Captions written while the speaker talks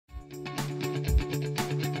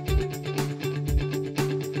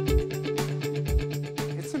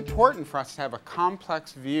important for us to have a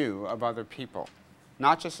complex view of other people.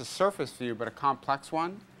 Not just a surface view, but a complex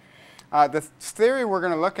one. The theory we're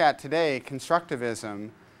going to look at today, Constructivism,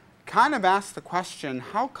 kind of asks the question,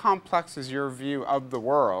 how complex is your view of the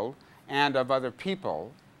world and of other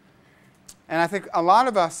people? And I think a lot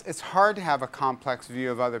of us, it's hard to have a complex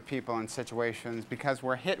view of other people and situations because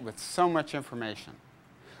we're hit with so much information.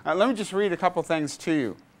 Let me just read a couple things to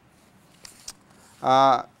you.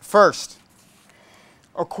 First,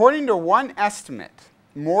 according to one estimate,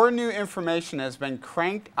 more new information has been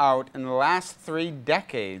cranked out in the last 3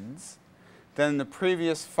 decades than the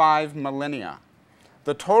previous 5 millennia.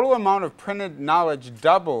 The total amount of printed knowledge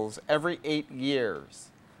doubles every 8 years.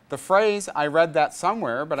 The phrase, "I read that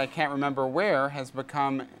somewhere, but I can't remember where," has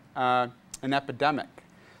become an epidemic.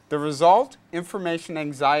 The result, information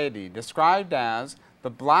anxiety, described as the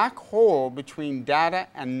black hole between data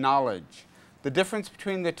and knowledge. The difference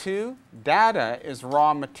between the two, data is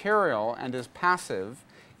raw material and is passive.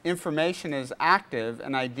 Information is active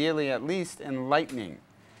and ideally at least enlightening.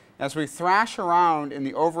 As we thrash around in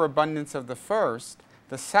the overabundance of the first,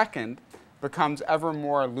 the second becomes ever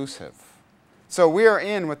more elusive. So we are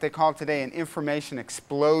in what they call today an information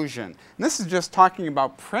explosion. And this is just talking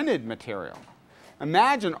about printed material.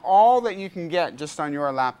 Imagine all that you can get just on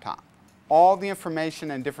your laptop, all the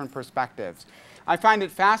information and different perspectives. I find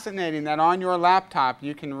it fascinating that on your laptop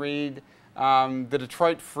you can read the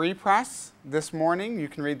Detroit Free Press this morning, you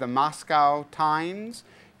can read the Moscow Times,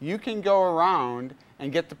 you can go around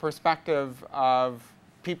and get the perspective of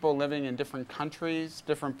people living in different countries,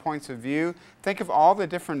 different points of view. Think of all the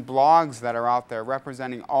different blogs that are out there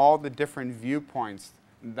representing all the different viewpoints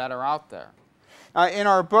that are out there. In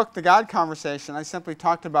our book, The God Conversation, I simply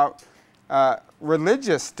talked about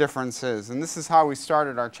religious differences, and this is how we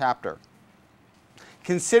started our chapter.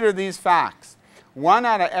 Consider these facts. 1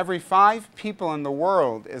 out of every 5 people in the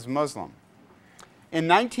world is Muslim. In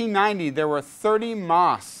 1990, there were 30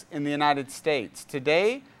 mosques in the United States.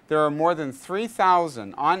 Today, there are more than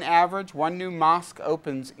 3,000. On average, 1 new mosque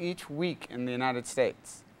opens each week in the United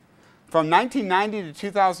States. From 1990 to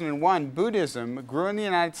 2001, Buddhism grew in the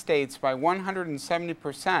United States by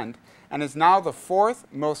 170% and is now the 4th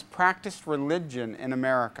most practiced religion in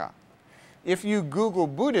America. If you Google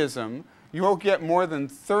Buddhism, you will get more than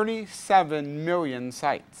 37 million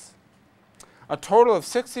sites. A total of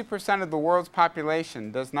 60% of the world's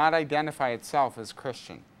population does not identify itself as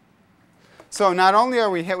Christian. So not only are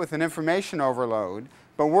we hit with an information overload,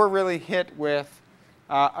 but we're really hit with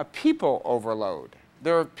a people overload.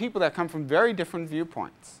 There are people that come from very different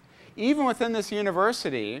viewpoints. Even within this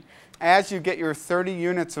university, as you get your 30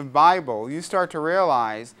 units of Bible, you start to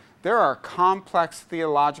realize there are complex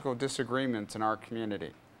theological disagreements in our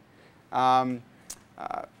community.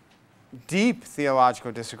 Deep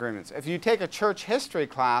theological disagreements. If you take a church history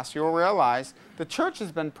class, you'll realize the church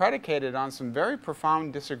has been predicated on some very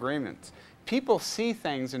profound disagreements. People see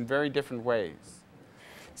things in very different ways.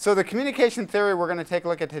 So the communication theory we're going to take a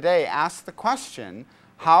look at today asks the question,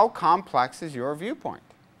 how complex is your viewpoint?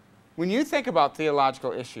 When you think about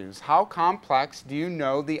theological issues, how complex do you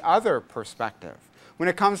know the other perspective? When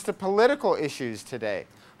it comes to political issues today,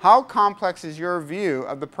 how complex is your view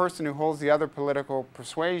of the person who holds the other political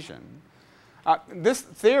persuasion? This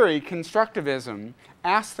theory, Constructivism,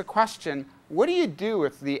 asks the question, what do you do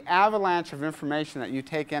with the avalanche of information that you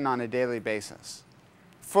take in on a daily basis?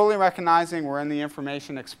 Fully recognizing we're in the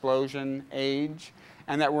information explosion age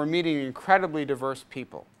and that we're meeting incredibly diverse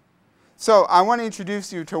people. So I want to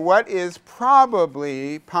introduce you to what is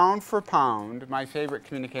probably, pound for pound, my favorite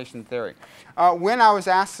communication theory. When I was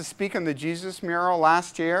asked to speak on the Jesus mural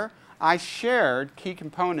last year, I shared key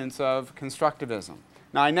components of Constructivism.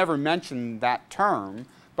 Now, I never mentioned that term,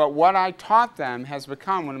 but what I taught them has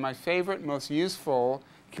become one of my favorite, most useful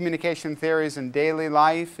communication theories in daily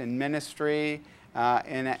life, in ministry,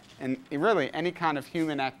 in really any kind of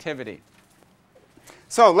human activity.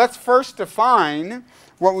 So let's first define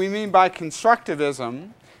what we mean by Constructivism,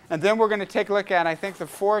 and then we're going to take a look at, I think, the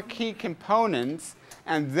 4 key components,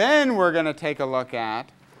 and then we're going to take a look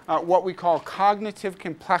at what we call cognitive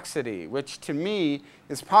complexity, which to me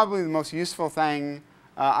is probably the most useful thing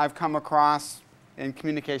I've come across in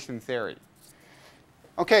communication theory.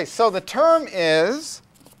 Okay, so the term is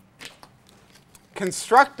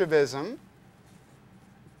Constructivism.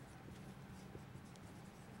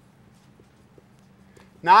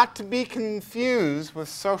 Not to be confused with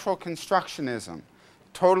social constructionism.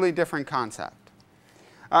 Totally different concept.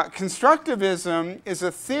 Constructivism is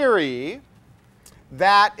a theory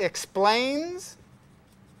that explains,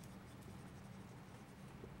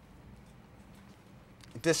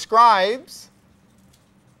 describes,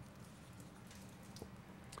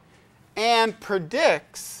 and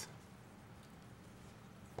predicts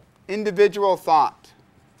individual thought.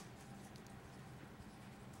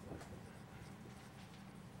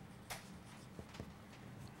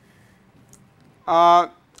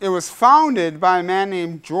 It was founded by a man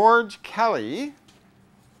named George Kelly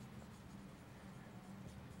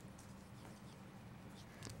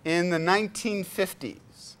in the 1950s.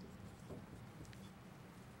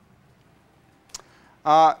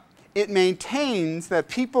 It maintains that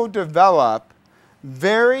people develop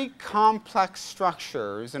very complex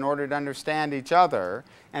structures in order to understand each other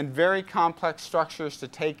and very complex structures to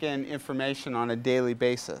take in information on a daily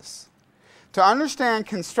basis. To understand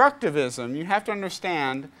constructivism, you have to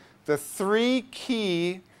understand the three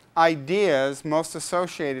key ideas most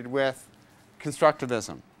associated with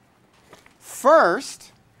constructivism.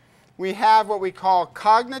 First, we have what we call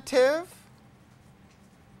cognitive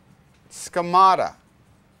schemata.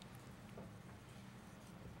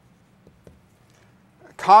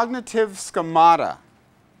 Cognitive schemata.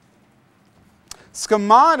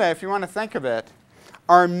 Schemata, if you want to think of it,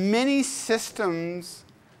 are many systems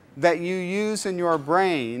that you use in your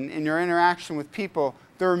brain, in your interaction with people.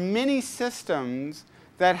 There are many systems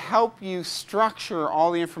that help you structure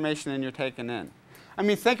all the information that you're taking in. I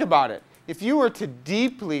mean, think about it. If you were to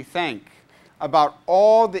deeply think about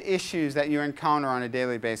all the issues that you encounter on a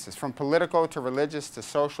daily basis, from political to religious to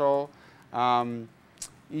social,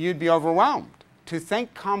 you'd be overwhelmed. To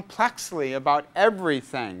think complexly about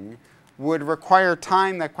everything would require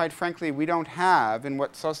time that, quite frankly, we don't have in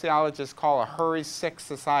what sociologists call a hurry-sick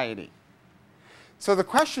society. So the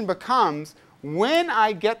question becomes, when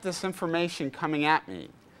I get this information coming at me,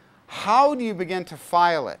 how do you begin to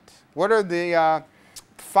file it? What are the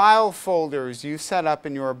file folders you set up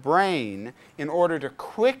in your brain in order to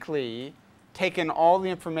quickly take in all the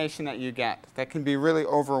information that you get? That can be really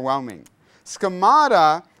overwhelming.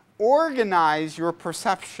 Schemata organize your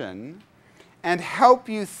perception and help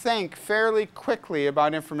you think fairly quickly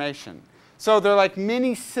about information. So they're like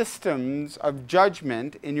mini systems of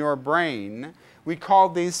judgment in your brain. We call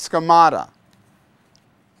these schemata.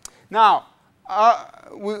 Now,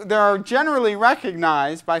 there are generally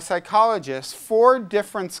recognized by psychologists 4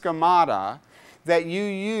 different schemata that you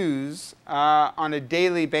use on a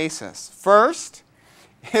daily basis. First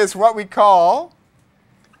is what we call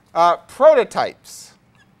prototypes.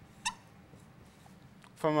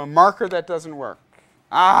 From a marker that doesn't work.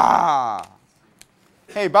 Ah!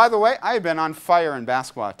 Hey, by the way, I've been on fire in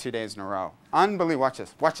basketball 2 days in a row. Unbelievable. Watch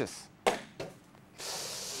this. Watch this.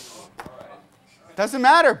 Doesn't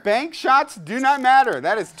matter. Bank shots do not matter.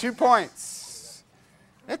 That is 2 points.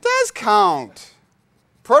 It does count.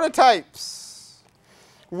 Prototypes.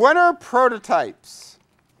 What are prototypes?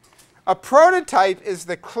 A prototype is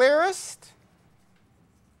the clearest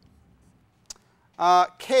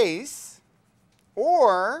case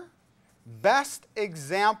or best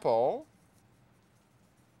example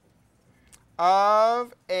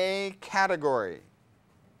of a category.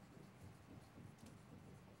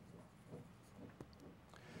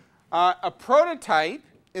 A prototype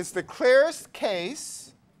is the clearest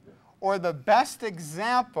case or the best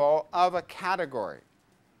example of a category.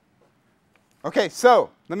 Okay, so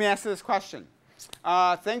let me ask you this question.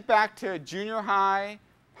 Think back to junior high,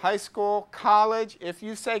 high school, college. If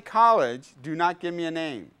you say college, do not give me a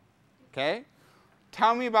name. Okay?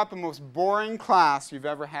 Tell me about the most boring class you've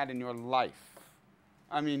ever had in your life.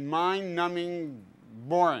 I mean, mind-numbing,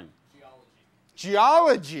 boring. Geology.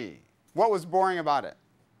 Geology. What was boring about it?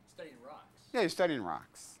 Studying rocks. Yeah, you're studying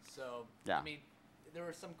rocks. So, yeah. I mean, there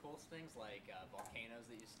were some cool things like volcanoes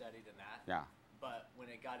that you studied and that. Yeah. But when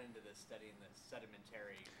it got into the studying the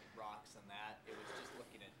sedimentary rocks and that, it was just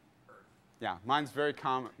looking at Earth. Yeah, mine's very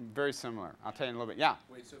similar. I'll tell you in a little bit. Yeah.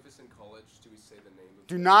 Wait, so if it's in college, do we say the name of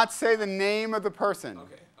Do not say the name of the person.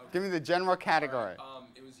 Okay. Give me the general category. Right.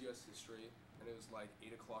 It was U.S. history, and it was like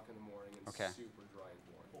 8 o'clock in the morning and Okay. super dry and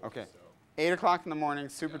boring. Okay. So. 8 o'clock in the morning,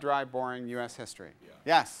 super dry, boring, U.S. history. Yeah.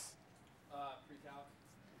 Yes? Pre-calc.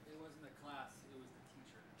 It wasn't a class, it was the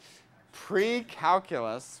teacher.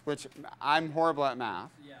 Pre-calculus, which I'm horrible at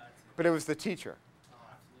math, Yeah. but it was the teacher. Oh,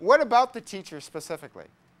 absolutely. What about the teacher specifically?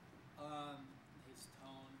 His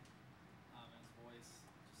tone, his voice,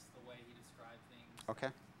 just the way he described things. Okay.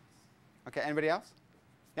 Okay, anybody else?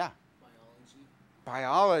 Yeah. Biology.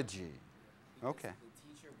 Biology. Because Okay.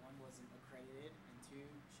 the teacher, 1, wasn't accredited, and 2,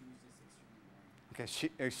 she was just extremely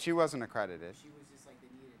boring. Okay, she wasn't accredited. She was just like, they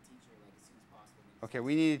needed a teacher like as soon as possible. Okay,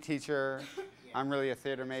 we need a teacher. Yeah. I'm really a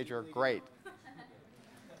theater major. Really Great.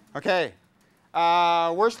 good. Okay.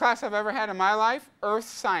 Worst class I've ever had in my life, Earth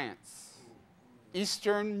Science.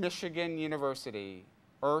 Eastern Michigan University,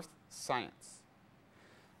 Earth Science.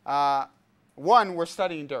 One, we're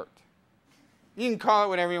studying dirt. You can call it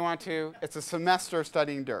whatever you want to. It's a semester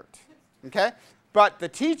studying dirt. Okay? But the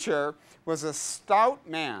teacher was a stout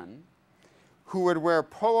man who would wear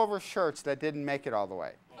pullover shirts that didn't make it all the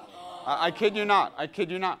way. I kid you not. I kid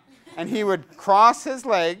you not. And he would cross his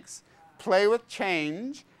legs, play with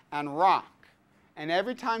change, and rock. And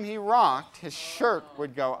every time he rocked, his shirt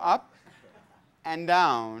would go up and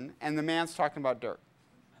down, and the man's talking about dirt.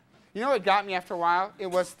 You know what got me after a while? It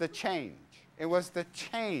was the change. It was the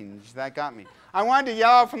change that got me. I wanted to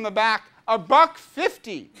yell out from the back,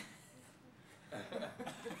 $1.50.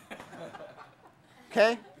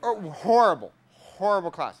 Okay? Oh, horrible,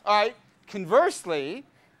 horrible class. All right, conversely,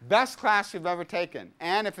 best class you've ever taken.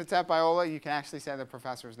 And if it's at Biola, you can actually say the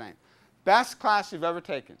professor's name. Best class you've ever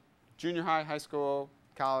taken. Junior high, high school,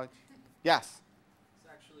 college. Yes? It's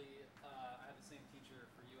actually, I have the same teacher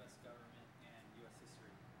for U.S. government and U.S. history,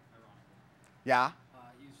 ironically. Yeah?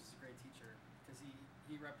 He was just a great teacher because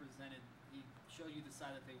he represented, he showed you the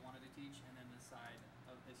side that they wanted to teach and then the side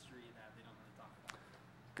of history that they don't really talk about.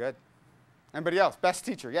 Good. Anybody else? Best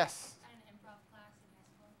teacher, yes? I had an improv class in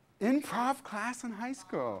high school. Improv class in high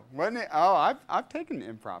school. Wasn't it? Oh, I've taken an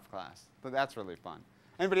improv class, but that's really fun.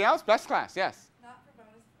 Anybody else? Best class, yes? Not for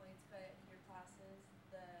bonus points, but your classes,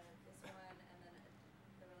 this one, and then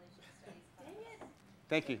the relational studies class. Dang it!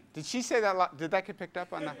 Thank you. Did she say that? Did that get picked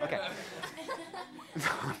up on that? Okay.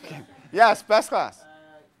 Okay. Yes, best class.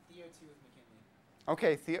 Theo 2 with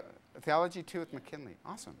McKinley. Okay, Theology 2 with McKinley.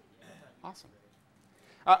 Awesome. Awesome.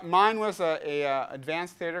 Mine was a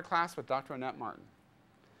advanced theater class with Dr. Annette Martin.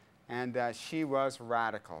 And she was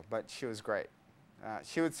radical, but she was great.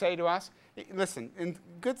 She would say to us, listen, in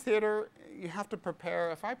good theater, you have to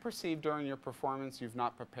prepare. If I perceive during your performance you've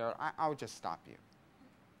not prepared, I would just stop you.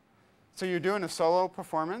 So you're doing a solo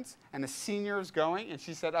performance, and a senior is going, and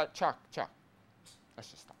she said, Chuck,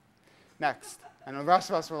 let's just stop. Next. And the rest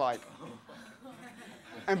of us were like,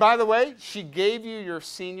 and by the way, she gave you your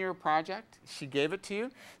senior project. She gave it to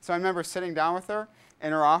you. So I remember sitting down with her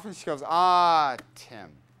in her office. She goes,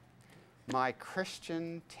 Tim, my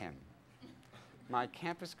Christian Tim, my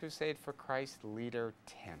Campus Crusade for Christ leader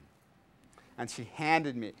Tim. And she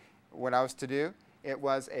handed me what I was to do. It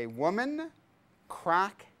was a woman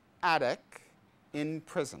crack addict in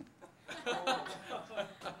prison.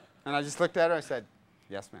 And I just looked at her. I said,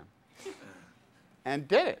 yes, ma'am. And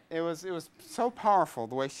did it. It was so powerful,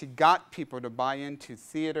 the way she got people to buy into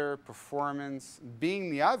theater, performance,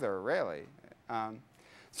 being the other, really.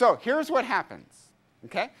 So here's what happens.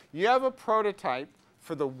 Okay? You have a prototype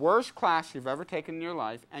for the worst class you've ever taken in your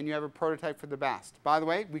life, and you have a prototype for the best. By the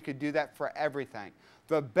way, we could do that for everything.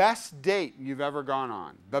 The best date you've ever gone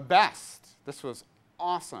on. The best. This was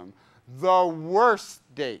awesome. The worst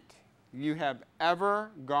date you have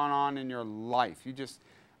ever gone on in your life. You just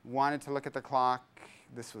wanted to look at the clock.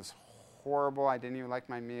 This was horrible. I didn't even like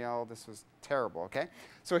my meal. This was terrible, okay?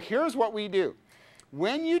 So here's what we do.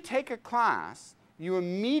 When you take a class, you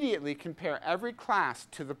immediately compare every class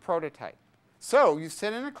to the prototype. So you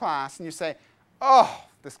sit in a class and you say, oh,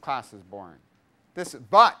 this class is boring.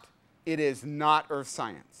 But it is not earth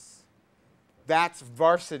science. That's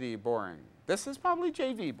varsity boring. This is probably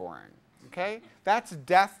JV boring, okay? That's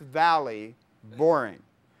Death Valley boring.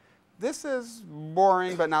 This is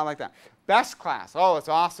boring, but not like that. Best class. Oh, it's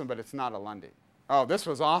awesome, but it's not a Lundy. Oh, this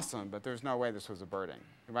was awesome, but there's no way this was a birding.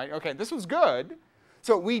 Right? Okay, this was good.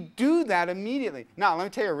 So we do that immediately. Now, let me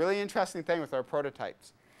tell you a really interesting thing with our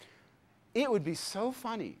prototypes. It would be so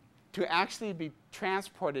funny to actually be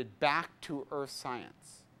transported back to earth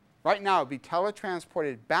science. Right now, it would be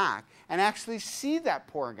teletransported back and actually see that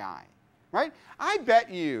poor guy. Right? I bet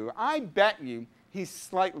you he's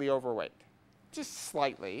slightly overweight. Just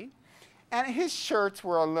slightly. And his shirts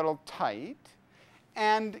were a little tight.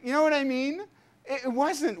 And you know what I mean? It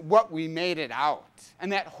wasn't what we made it out. And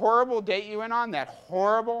that horrible date you went on, that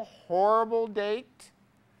horrible, horrible date,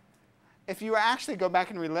 if you actually go back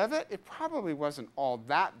and relive it, it probably wasn't all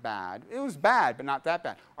that bad. It was bad, but not that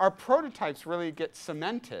bad. Our prototypes really get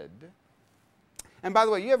cemented. And by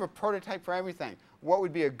the way, you have a prototype for everything. What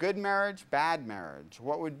would be a good marriage, bad marriage?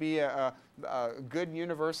 What would be a good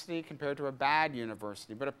university compared to a bad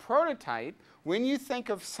university? But a prototype, when you think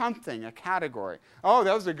of something, a category, oh,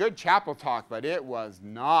 that was a good chapel talk, but it was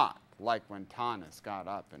not like when Thomas got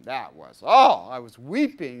up, and that was, oh, I was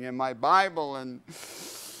weeping in my Bible, and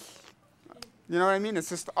you know what I mean? It's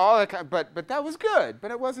just all that kind of, but that was good,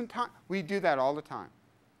 but it wasn't time. We do that all the time,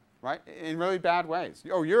 right? In really bad ways.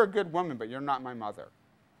 Oh, you're a good woman, but you're not my mother.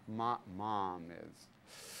 Mom is.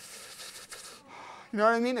 You know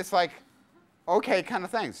what I mean? It's like, okay, kind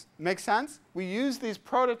of things. Make sense? We use these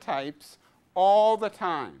prototypes all the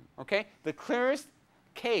time, okay? The clearest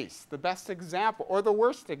case, the best example, or the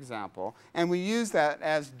worst example, and we use that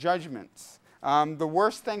as judgments. The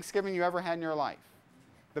worst Thanksgiving you ever had in your life.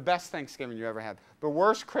 The best Thanksgiving you ever had. The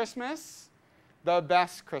worst Christmas, the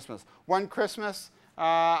best Christmas. One Christmas,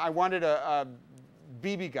 I wanted a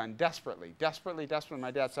BB gun desperately.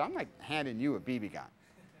 My dad said, I'm not handing you a BB gun.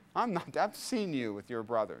 I've seen you with your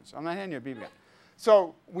brothers. I'm not handing you a BB gun.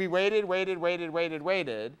 So we waited.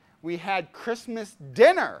 We had Christmas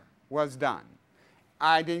dinner was done.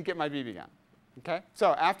 I didn't get my BB gun. Okay?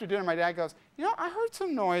 So after dinner, my dad goes, you know, I heard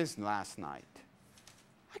some noise last night.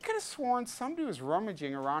 I could have sworn somebody was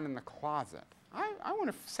rummaging around in the closet. I wonder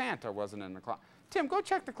if Santa wasn't in the closet. Tim, go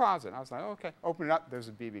check the closet. I was like, okay. Open it up. There's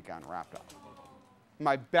a BB gun wrapped up.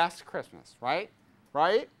 My best Christmas, right?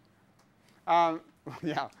 Right?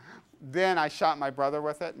 Yeah. Then I shot my brother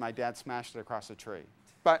with it. My dad smashed it across the tree.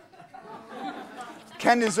 But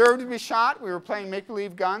Ken deserved to be shot. We were playing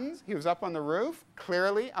make-believe guns. He was up on the roof.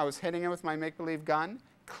 Clearly, I was hitting him with my make-believe gun.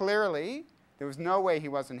 Clearly, there was no way he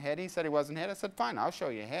wasn't hit. He said he wasn't hit. I said, fine, I'll show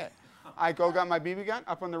you a hit. I got my BB gun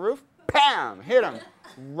up on the roof. Bam! Hit him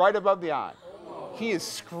right above the eye. He is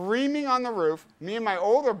screaming on the roof. Me and my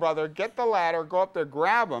older brother get the ladder, go up there,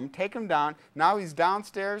 grab him, take him down. Now he's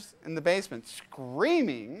downstairs in the basement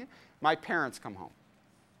screaming. My parents come home.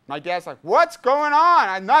 My dad's like, what's going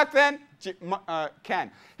on? Nothing.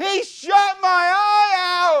 Ken, he shot my eye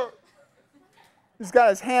out. He's got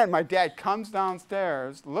his hand. My dad comes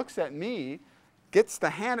downstairs, looks at me, gets the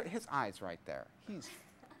hand. His eye's right there.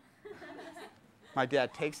 My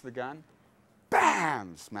dad takes the gun,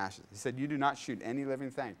 bam, smashes. He said, you do not shoot any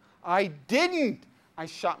living thing. I didn't. I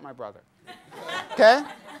shot my brother. Okay?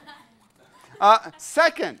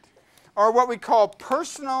 Second, are what we call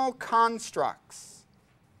personal constructs.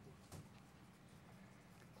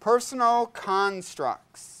 Personal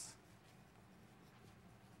constructs.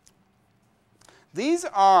 These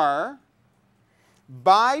are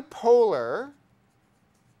bipolar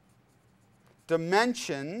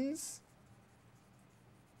dimensions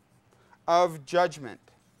of judgment.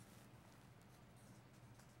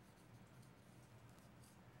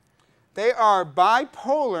 They are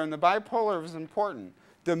bipolar, and the bipolar is important,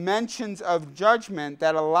 dimensions of judgment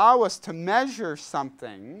that allow us to measure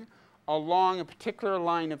something along a particular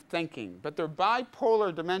line of thinking. But they're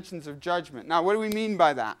bipolar dimensions of judgment. Now, what do we mean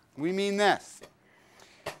by that? We mean this.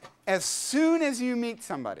 As soon as you meet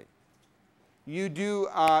somebody,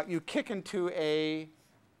 you kick into a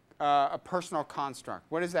personal construct.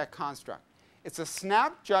 What is that construct? It's a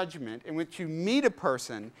snap judgment in which you meet a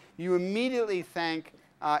person, you immediately think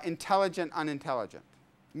intelligent, unintelligent.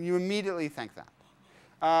 You immediately think that.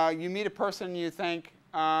 You meet a person, you think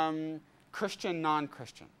Christian,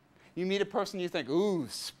 non-Christian. You meet a person, you think, ooh,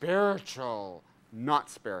 spiritual, not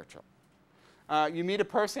spiritual. You meet a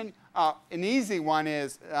person, an easy one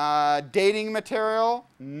is dating material,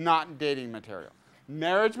 not dating material.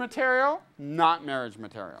 Marriage material, not marriage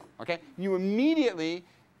material. Okay? You immediately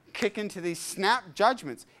kick into these snap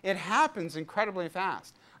judgments. It happens incredibly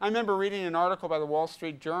fast. I remember reading an article by the Wall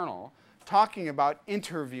Street Journal talking about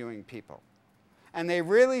interviewing people. And they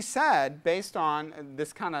really said, based on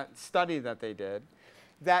this kind of study that they did,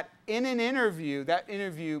 that in an interview, that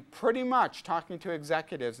interview pretty much talking to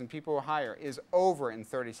executives and people who hire is over in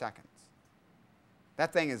 30 seconds.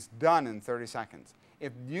 That thing is done in 30 seconds.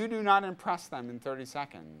 If you do not impress them in 30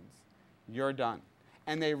 seconds, you're done.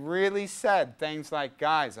 And they really said things like,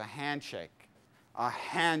 guys, a handshake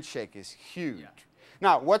is huge. Yeah.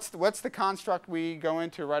 Now, what's the construct we go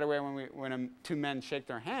into right away when two men shake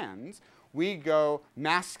their hands? We go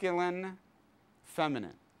masculine,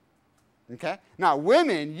 feminine. Okay? Now,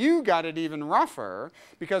 women, you got it even rougher,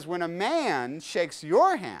 because when a man shakes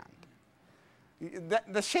your hand,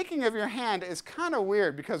 the shaking of your hand is kind of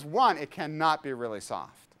weird, because one, it cannot be really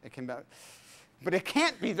soft. It can be, but it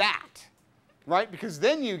can't be that, right? Because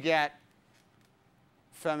then you get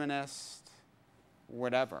feminist,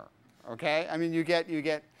 whatever. Okay? I mean, you get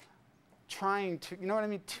trying to, you know what I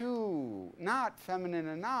mean? Too, not feminine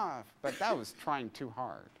enough, but that was trying too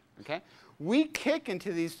hard. Okay? We kick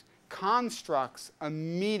into these constructs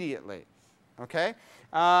immediately. Okay?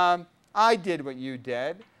 I did what you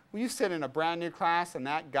did. Well, you sit in a brand new class and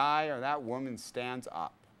that guy or that woman stands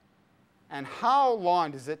up. And how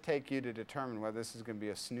long does it take you to determine whether this is going to be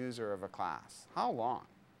a snoozer of a class? How long?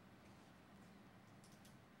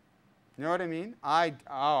 You know what I mean? I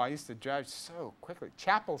used to judge so quickly.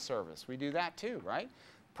 Chapel service, we do that too, right?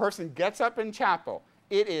 Person gets up in chapel.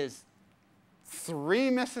 It is 3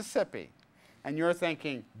 Mississippi. And you're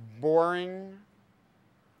thinking, boring,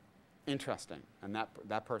 interesting, and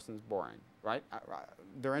that person's boring, right?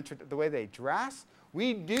 The way they dress,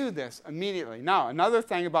 we do this immediately. Now, another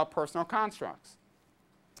thing about personal constructs.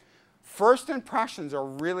 First impressions are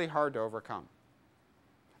really hard to overcome.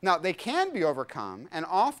 Now, they can be overcome, and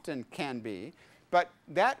often can be, but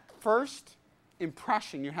that first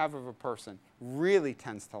impression you have of a person really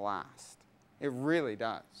tends to last. It really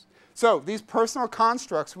does. So these personal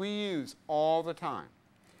constructs we use all the time.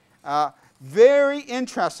 Very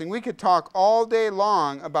interesting. We could talk all day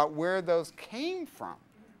long about where those came from.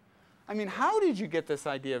 I mean, how did you get this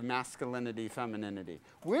idea of masculinity, femininity?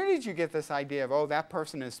 Where did you get this idea of, oh, that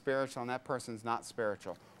person is spiritual and that person's not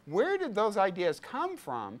spiritual? Where did those ideas come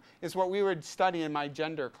from is what we would study in my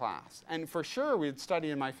gender class. And for sure, we'd study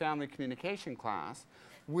in my family communication class.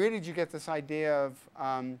 Where did you get this idea of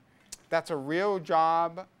that's a real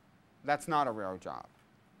job, that's not a real job?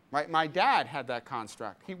 Right? My dad had that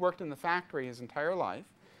construct. He worked in the factory his entire life.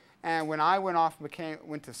 And when I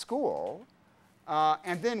went to school,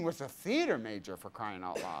 and then was a theater major, for crying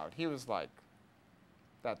out loud, he was like,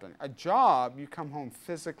 that thing. A job, you come home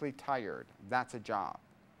physically tired. That's a job.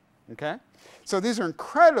 Okay? So these are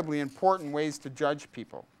incredibly important ways to judge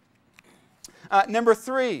people. Number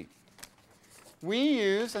 3, we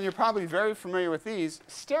use, and you're probably very familiar with these,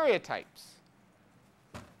 stereotypes.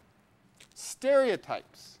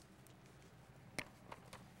 Stereotypes.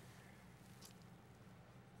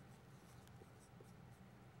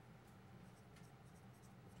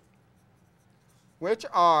 Which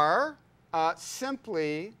are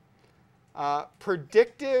simply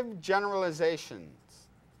predictive generalizations.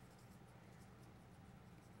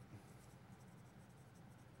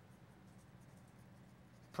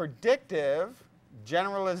 Predictive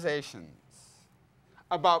generalizations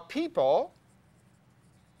about people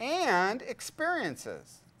and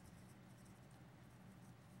experiences.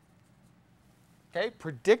 Okay,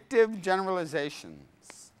 predictive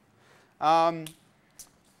generalizations.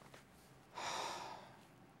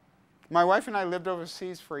 My wife and I lived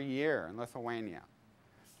overseas for a year in Lithuania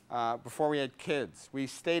before we had kids. We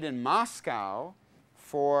stayed in Moscow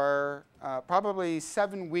for probably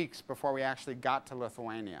 7 weeks before we actually got to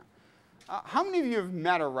Lithuania. How many of you have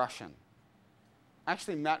met a Russian?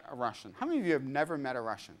 Actually met a Russian. How many of you have never met a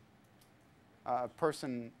Russian? A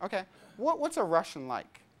person, okay. What's a Russian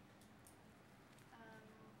like?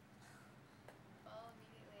 Well,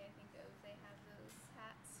 immediately I think of they have those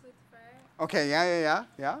hats with fur. Okay, yeah.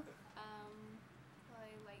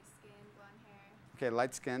 Probably light skin, blonde hair. Okay,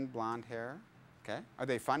 light skin, blonde hair. Okay. Are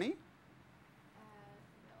they funny?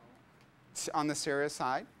 No. On the serious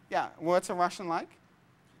side? Yeah. What's a Russian like?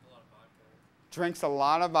 A lot of vodka. Drinks a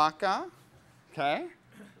lot of vodka. Okay.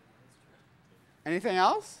 Anything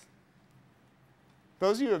else?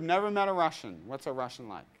 Those of you who have never met a Russian, what's a Russian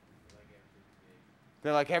like?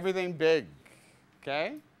 They like everything big.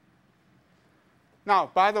 Okay? Now,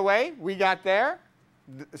 by the way, we got there.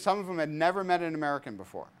 Some of them had never met an American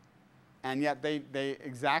before. And yet they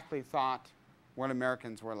exactly thought what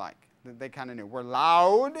Americans were like. They kind of knew. We're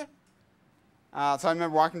loud. So I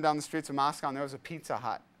remember walking down the streets of Moscow, and there was a Pizza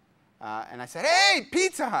Hut. And I said, "Hey,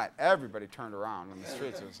 Pizza Hut!" Everybody turned around on the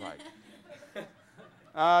streets. It was like,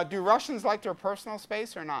 do Russians like their personal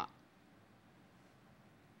space or not?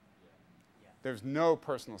 There's no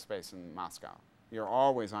personal space in Moscow. You're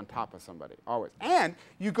always on top of somebody, always. And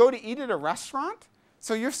you go to eat at a restaurant,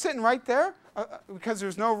 so you're sitting right there because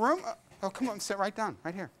there's no room. Oh, come on, sit right down,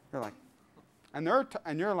 right here. You're like, and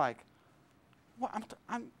you're like, what?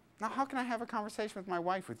 Now, how can I have a conversation with my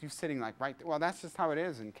wife with you sitting like right there? Well, that's just how it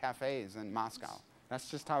is in cafes in Moscow. That's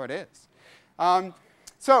just how it is.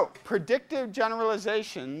 So, predictive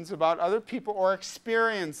generalizations about other people or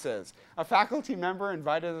experiences. A faculty member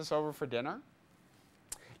invited us over for dinner.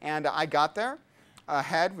 And I got there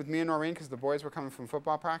ahead with me and Noreen because the boys were coming from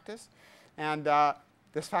football practice. And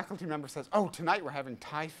this faculty member says, "Oh, tonight we're having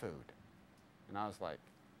Thai food." And I was like,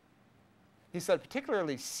 he said,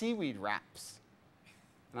 particularly seaweed wraps.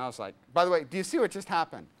 And I was like, by the way, do you see what just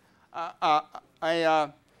happened?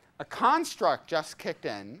 A construct just kicked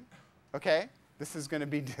in. Okay? This is going to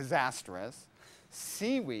be disastrous.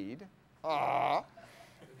 Seaweed.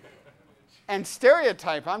 And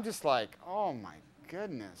stereotype, I'm just like, oh my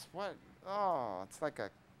goodness. What? Oh, it's like a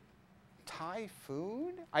Thai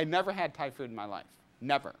food? I'd never had Thai food in my life.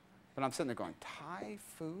 Never. But I'm sitting there going, Thai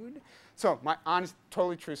food? So my honest,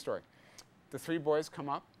 totally true story. The 3 boys come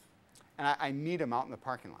up. And I meet them out in the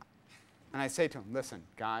parking lot. And I say to them, listen,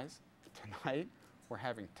 guys, tonight we're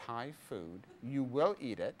having Thai food. You will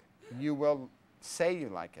eat it. You will say you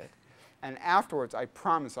like it. And afterwards, I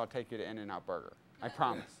promise I'll take you to In-N-Out Burger. I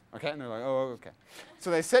promise. Okay? And they're like, oh, okay.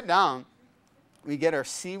 So they sit down. we get our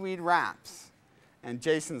seaweed wraps. And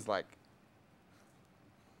Jason's like,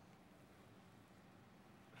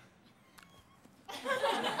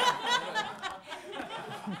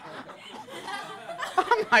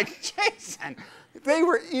 I'm like, Jason, they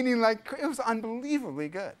were eating like, it was unbelievably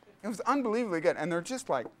good. It was unbelievably good. And they're just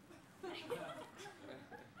like,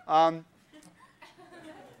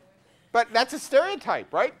 but that's a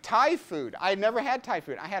stereotype, right? Thai food. I had never had Thai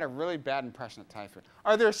food. I had a really bad impression of Thai food.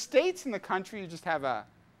 Are there states in the country you just have a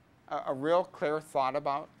real clear thought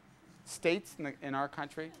about? States in our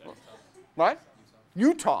country? What?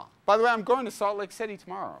 Utah. By the way, I'm going to Salt Lake City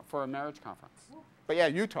tomorrow for a marriage conference. But yeah,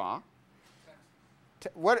 Utah.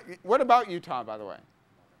 What about Utah, by the way?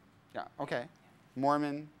 Yeah, okay.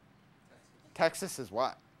 Mormon. Texas is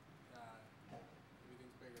what?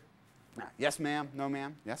 Everything's bigger. Yes, ma'am. No,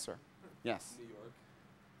 ma'am. Yes, sir. Yes. New York.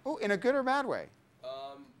 Oh, in a good or bad way?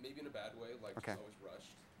 Maybe in a bad way, like Okay. just always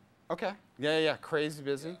rushed. Okay. Yeah. Crazy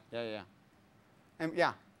busy. Yeah. And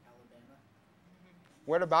yeah. Alabama.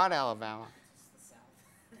 What about Alabama? It's the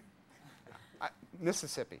South.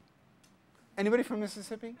 Mississippi. Anybody from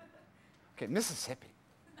Mississippi? Okay, Mississippi.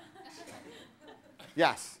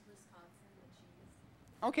 Yes. Wisconsin, the cheese.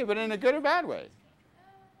 Okay, but in a good or bad way? Good.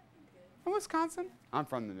 From Wisconsin? I'm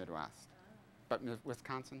from the Midwest. But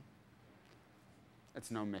Wisconsin? It's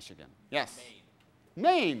no Michigan. Yes.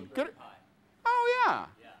 Maine. Good. Pie. Oh, yeah.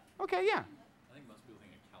 Yeah. Okay, yeah. I think most people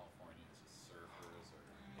think of California as just surfers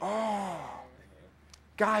or. Oh.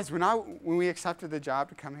 Guys, when we accepted the job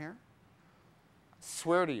to come here,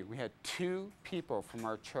 swear to you, we had 2 people from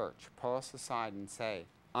our church pull us aside and say,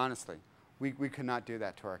 honestly, we could not do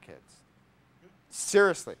that to our kids.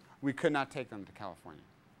 Seriously, we could not take them to California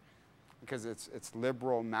because it's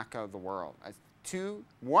liberal Mecca of the world.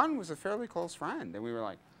 One was a fairly close friend, and we were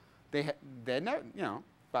like, they never,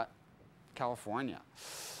 but California.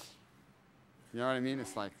 You know what I mean?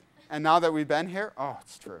 It's like, and now that we've been here, oh,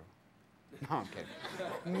 it's true. No, I'm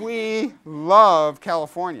kidding. We love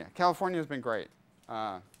California. California has been great.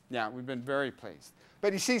 Yeah, we've been very pleased.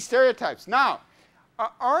 But you see, stereotypes. Now,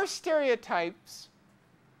 our stereotypes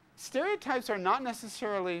are not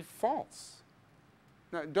necessarily false.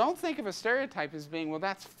 Now, don't think of a stereotype as being, well,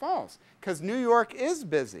 that's false, because New York is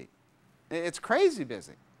busy. It's crazy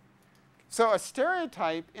busy. So a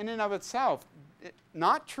stereotype in and of itself,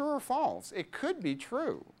 not true or false, it could be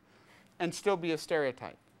true and still be a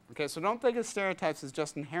stereotype. Okay, so don't think of stereotypes as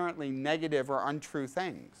just inherently negative or untrue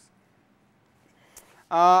things.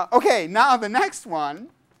 Okay, now the next one,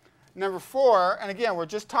 number 4, and again, we're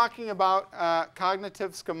just talking about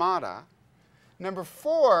cognitive schemata. Number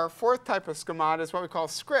 4, fourth type of schemata is what we call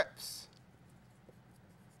scripts.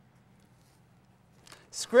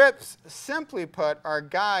 Scripts, simply put, are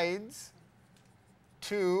guides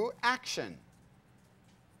to action.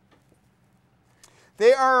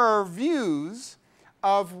 They are our views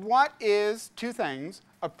of what is, 2 things,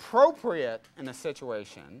 appropriate in a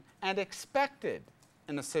situation and expected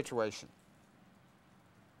in a situation.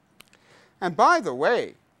 And by the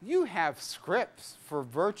way, you have scripts for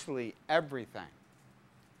virtually everything,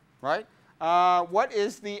 right? What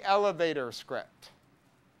is the elevator script?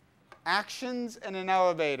 Actions in an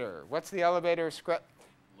elevator. What's the elevator script?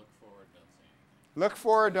 Look forward, don't say anything. Look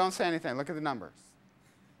forward, don't say anything. Look at the numbers.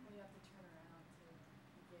 Well, you have to turn around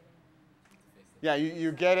to get in. Yeah,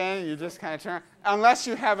 you get in, you just kind of turn. Unless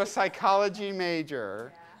you have a psychology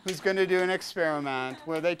major who's going to do an experiment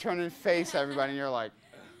where they turn and face everybody, and you're like,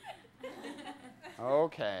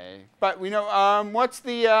 okay. But we know, what's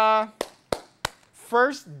the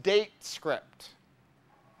first date script?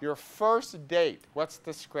 Your first date, what's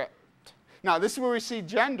the script? Now, this is where we see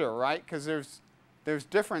gender, right? Because there's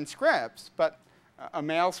different scripts, but a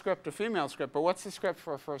male script, a female script. But what's the script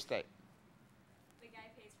for a first date? The guy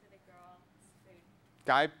pays for the girl's food.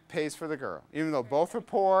 Guy pays for the girl. Even though both are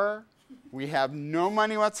poor, we have no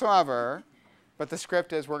money whatsoever, but the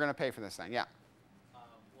script is we're going to pay for this thing. Yeah.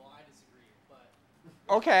 Well, I disagree, but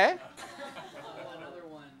Okay. another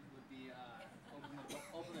one would be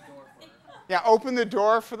open the door for her. Yeah, open the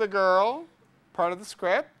door for the girl, part of the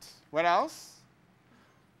script. What else?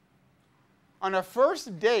 On a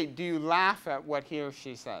first date, do you laugh at what he or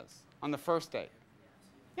she says? On the first date?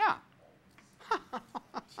 Yeah.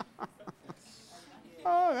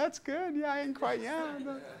 Oh, that's good. Yeah, I ain't quite, yeah.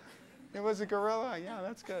 It was a gorilla. Yeah,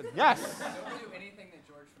 that's good. Yes. Don't do anything that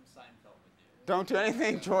George from Seinfeld would do. Don't do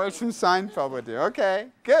anything George from Seinfeld would do. Okay,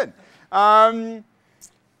 good.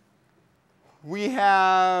 We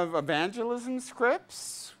have evangelism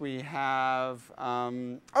scripts. We have,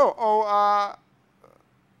 so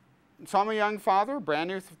I'm a young father, brand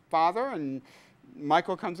new father, and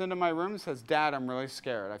Michael comes into my room and says, Dad, I'm really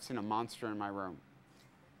scared. I've seen a monster in my room.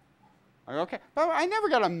 I go, okay. But I never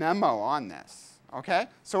got a memo on this. Okay?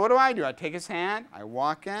 So what do? I take his hand, I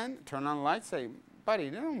walk in, turn on the light, say, buddy,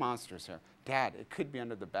 there are no monsters here. Dad, it could be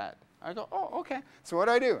under the bed. I go, oh, okay. So what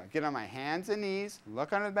do? I get on my hands and knees,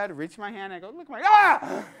 look under the bed, reach my hand, I go, look at my,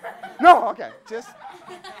 ah! No, okay, just.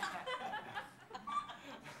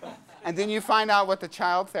 And then you find out what the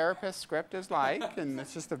child therapist script is like, and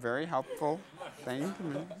it's just a very helpful thing to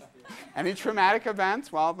me. Any traumatic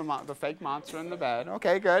events? Well, the fake monster in the bed.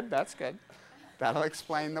 Okay, good, that's good. That'll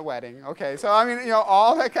explain the wedding. Okay, so I mean, you know,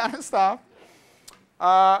 all that kind of stuff.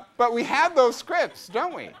 But we have those scripts,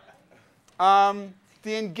 don't we?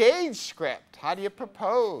 The engaged script, how do you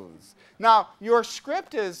propose? Now, your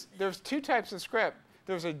script is, there's two types of script.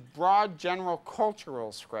 There's a broad general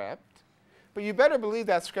cultural script, but you better believe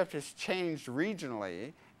that script has changed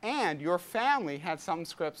regionally, and your family had some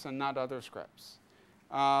scripts and not other scripts.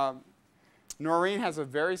 Noreen has a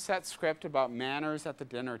very set script about manners at the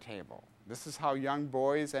dinner table. This is how young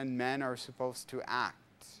boys and men are supposed to act.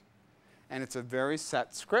 And it's a very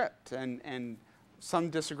set script. And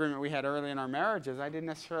some disagreement we had early in our marriages,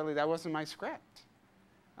 that wasn't my script.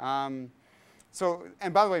 And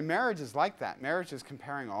by the way, marriage is like that. Marriage is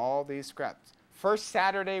comparing all these scripts. First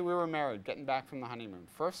Saturday we were married, getting back from the honeymoon.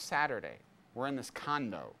 First Saturday, we're in this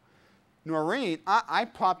condo. Noreen, I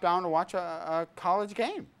plopped down to watch a college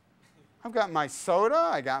game. I've got my soda,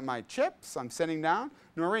 I got my chips, I'm sitting down.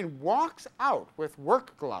 Noreen walks out with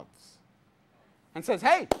work gloves and says,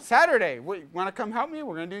 hey, Saturday, want to come help me?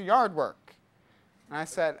 We're going to do yard work. And I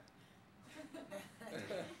said,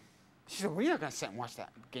 she said, well, you're not going to sit and watch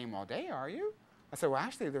that game all day, are you? I said, well,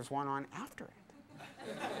 actually, there's one on after it.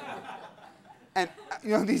 And,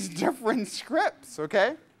 you know, these different scripts,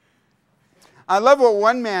 okay? I love what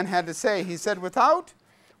one man had to say. He said, without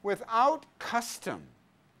custom,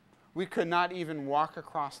 we could not even walk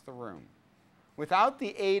across the room. Without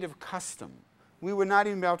the aid of custom, we would not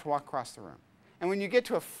even be able to walk across the room. And when you get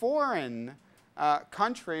to a foreign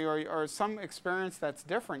country or some experience that's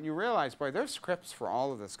different, you realize, boy, there's scripts for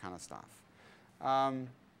all of this kind of stuff.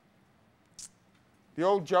 The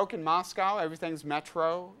old joke in Moscow, everything's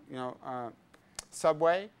metro, you know,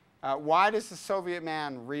 subway. Why does the Soviet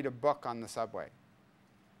man read a book on the subway?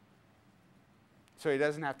 So he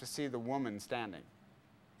doesn't have to see the woman standing,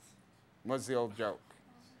 was the old joke.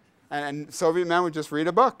 And Soviet men would just read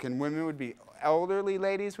a book, and women would be, elderly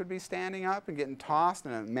ladies would be standing up and getting tossed,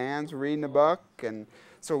 and a man's reading a book. And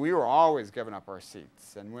so we were always giving up our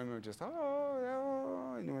seats. And women would just,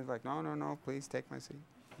 oh, and he was like, no, no, no, please take my seat.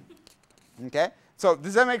 Okay? So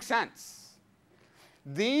does that make sense?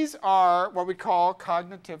 These are what we call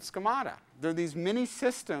cognitive schemata. They're these mini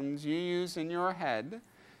systems you use in your head.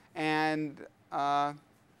 And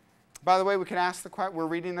by the way, we can ask the question, we're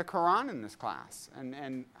reading the Quran in this class,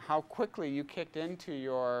 and how quickly you kicked into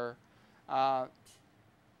your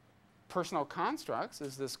personal constructs.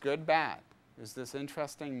 Is this good, bad? Is this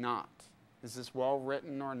interesting, not? Is this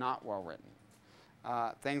well-written or not well-written?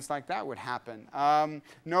 Things like that would happen.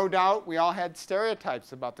 No doubt we all had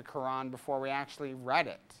stereotypes about the Quran before we actually read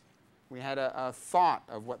it. We had a thought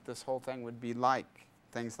of what this whole thing would be like,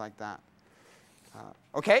 things like that.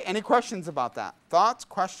 Okay, any questions about that? Thoughts,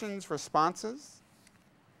 questions, responses?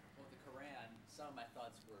 Well, the Quran, some of my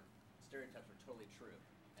thoughts were, stereotypes were totally true.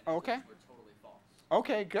 And Okay. others were totally false.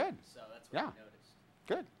 Okay, good. So that's what I noticed.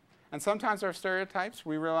 Good. And sometimes our stereotypes,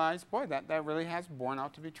 we realize, boy, that really has borne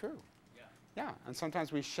out to be true. Yeah. Yeah, and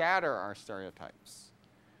sometimes we shatter our stereotypes.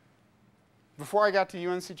 Before I got to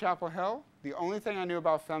UNC Chapel Hill, the only thing I knew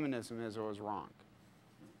about feminism is it was wrong.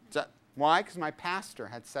 Why? Because my pastor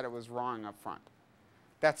had said it was wrong up front.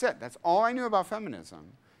 That's it. That's all I knew about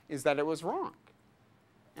feminism, is that it was wrong.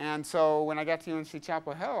 And so when I got to UNC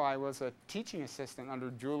Chapel Hill, I was a teaching assistant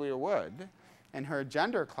under Julia Wood in her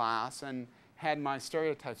gender class, and had my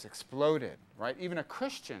stereotypes exploded, right? Even a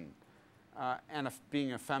Christian and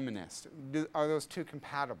being a feminist, are those two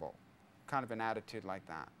compatible? Kind of an attitude like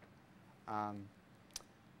that.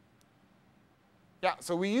 Yeah,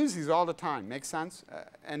 so we use these all the time. Makes sense?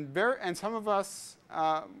 And some of us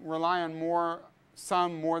rely on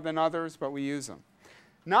some more than others, but we use them.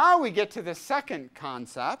 Now we get to the second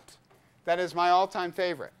concept that is my all-time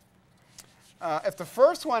favorite. If the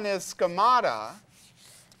first one is schemata,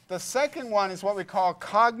 the second one is what we call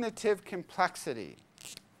cognitive complexity.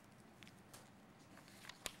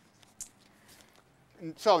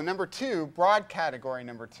 And so number 2, broad category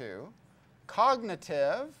number 2,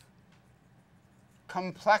 cognitive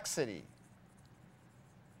complexity.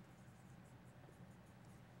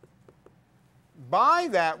 by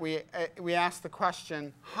that, we ask the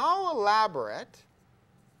question, how elaborate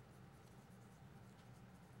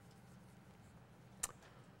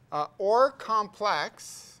or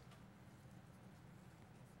complex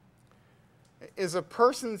is a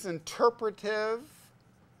person's interpretive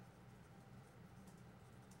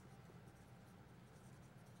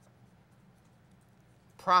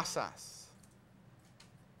process?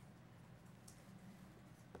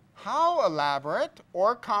 How elaborate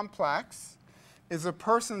or complex is a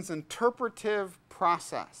person's interpretive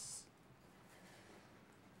process?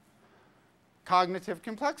 Cognitive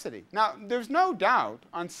complexity. Now, there's no doubt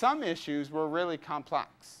on some issues we're really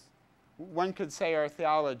complex. One could say our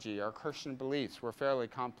theology, our Christian beliefs, were fairly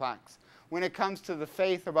complex. When it comes to the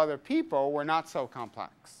faith of other people, we're not so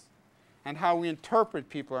complex. And how we interpret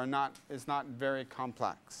people is not very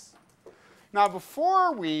complex. Now,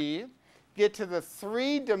 before we get to the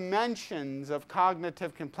 3 dimensions of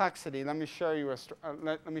cognitive complexity, let me share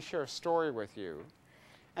a story with you,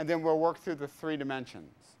 and then we'll work through the 3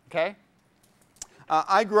 dimensions. Okay?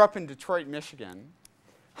 I grew up in Detroit, Michigan,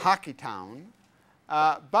 hockey town,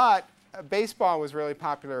 but baseball was really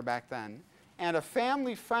popular back then. And a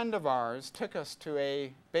family friend of ours took us to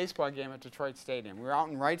a baseball game at Detroit Stadium. We were out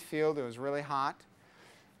in right field. It was really hot.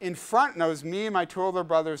 In front, and it was me and my 2 older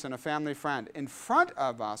brothers and a family friend. In front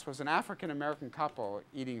of us was an African-American couple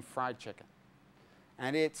eating fried chicken.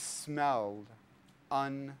 And it smelled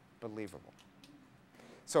unbelievable.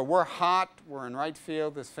 So we're hot. We're in right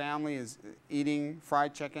field. This family is eating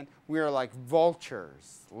fried chicken. We are like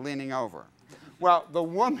vultures leaning over. Well, the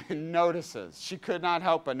woman notices. She could not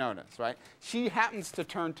help but notice, right? She happens to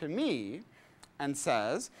turn to me and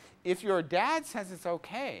says, if your dad says it's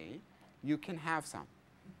okay, you can have some.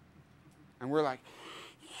 And we're like,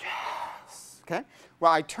 yes. Okay?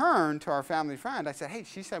 Well, I turned to our family friend. I said, hey,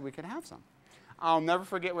 she said we could have some. I'll never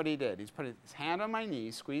forget what he did. He's put his hand on my knee,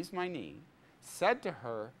 squeezed my knee, said to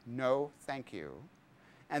her, no, thank you,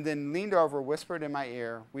 and then leaned over, whispered in my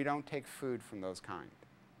ear, we don't take food from those kind.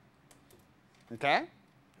 Okay?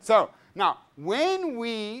 So, now, when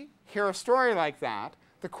we hear a story like that,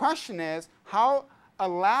 the question is, how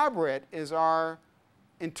elaborate is our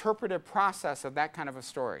interpretive process of that kind of a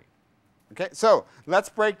story? Okay, so let's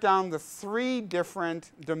break down the 3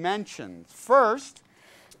 different dimensions. First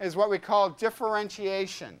is what we call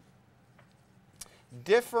differentiation.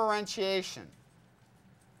 Differentiation.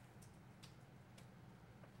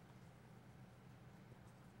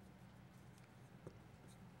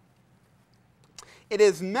 It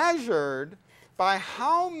is measured by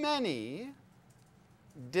how many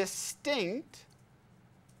distinct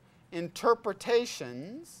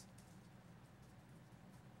interpretations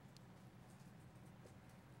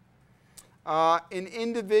an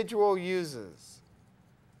individual uses.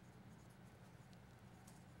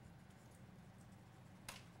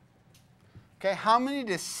 Okay, how many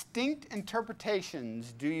distinct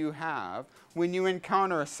interpretations do you have when you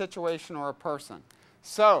encounter a situation or a person?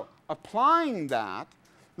 So, applying that,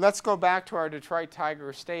 let's go back to our Detroit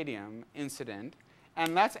Tiger Stadium incident,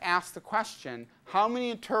 and let's ask the question, how many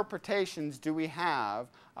interpretations do we have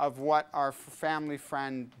of what our family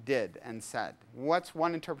friend did and said? What's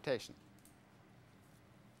one interpretation?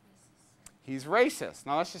 He's racist.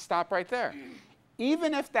 Now, let's just stop right there.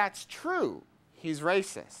 Even if that's true, he's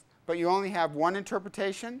racist, but you only have one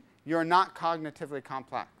interpretation, you're not cognitively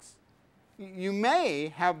complex. You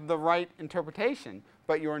may have the right interpretation,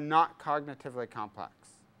 but you're not cognitively complex.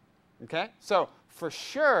 Okay? So, for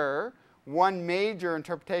sure, one major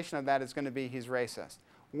interpretation of that is going to be he's racist.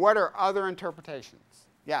 What are other interpretations?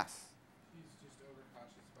 Yes? He's just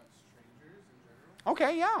overcautious about strangers in general.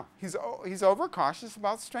 Okay, yeah. He's overcautious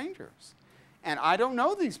about strangers. And I don't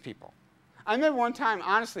know these people. I remember one time,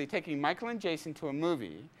 honestly, taking Michael and Jason to a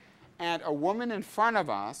movie, and a woman in front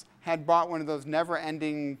of us had bought one of those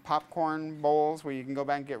never-ending popcorn bowls where you can go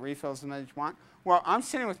back and get refills as much as you want. Well, I'm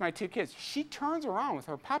sitting with my 2 kids. She turns around with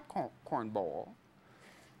her popcorn bowl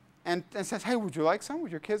and says, hey, would you like some?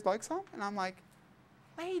 Would your kids like some? And I'm like,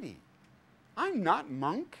 lady, I'm not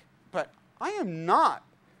monk, but I am not.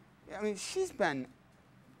 I mean, she's been,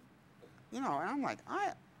 and I'm like,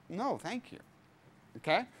 no, thank you.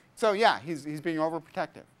 Okay? So, yeah, he's being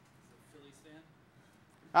overprotective. Philly stand?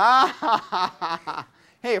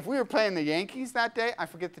 Hey, if we were playing the Yankees that day, I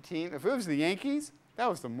forget the team. If it was the Yankees, that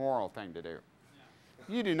was the moral thing to do.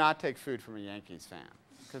 Yeah. You do not take food from a Yankees fan,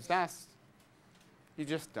 because you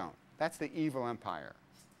just don't. That's the evil empire.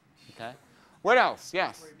 Okay? What else?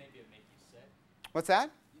 Yes? Worried maybe it would make you sick. What's that?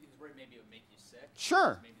 He was worried maybe it would make you sick.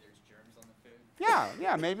 Sure. Maybe there's germs on the food.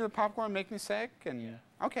 Yeah, maybe the popcorn make me sick. And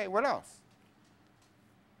Yeah. Okay, what else?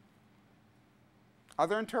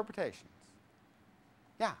 Other interpretations.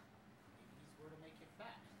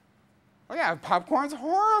 Oh yeah, popcorn's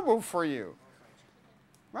horrible for you.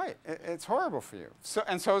 Right, it's horrible for you. So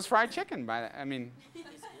is fried chicken. I mean,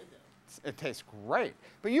 it tastes great.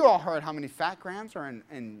 But you all heard how many fat grams are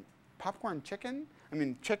in popcorn chicken? I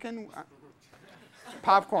mean, chicken,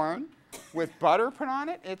 popcorn with butter put on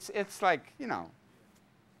it. It's like, you know,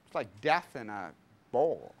 it's like death in a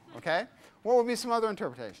bowl. Okay. What would be some other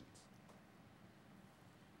interpretations?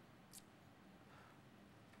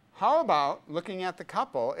 How about looking at the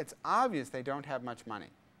couple? It's obvious they don't have much money.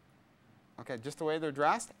 Okay, just the way they're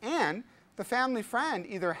dressed. And the family friend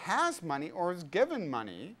either has money or is given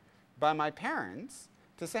money by my parents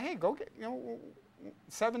to say, hey, go get,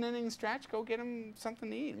 7-inning stretch, go get him something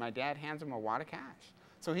to eat. My dad hands him a wad of cash.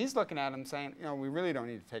 So he's looking at him saying, we really don't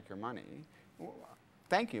need to take your money.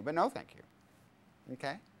 Thank you, but no thank you.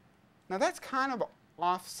 Okay? Now that's kind of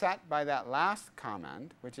offset by that last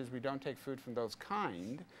comment, which is we don't take food from those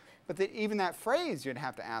kind. But even that phrase, you'd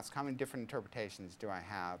have to ask, how many different interpretations do I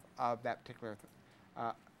have of that particular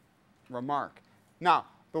remark? Now,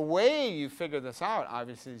 the way you figure this out,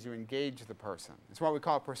 obviously, is you engage the person. It's what we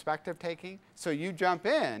call perspective taking. So you jump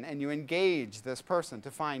in and you engage this person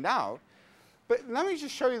to find out. But let me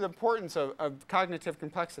just show you the importance of cognitive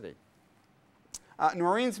complexity.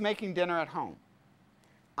 Noreen's making dinner at home.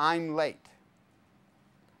 I'm late.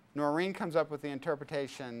 Noreen comes up with the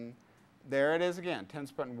interpretation. There it is again.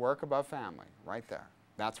 Tim's putting work above family right there.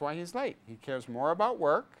 That's why he's late. He cares more about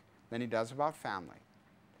work than he does about family.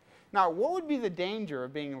 Now, what would be the danger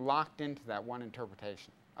of being locked into that one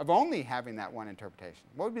interpretation, of only having that one interpretation?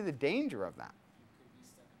 What would be the danger of that? You could be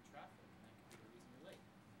stuck in traffic, and that could be the reason you're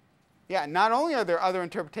late. Yeah, not only are there other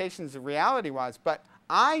interpretations of reality-wise, but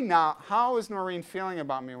how is Noreen feeling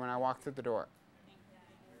about me when I walk through the door?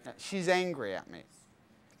 Yeah, she's angry at me.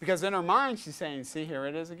 Because in her mind, she's saying, see, here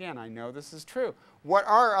it is again. I know this is true. What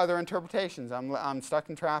are other interpretations? I'm stuck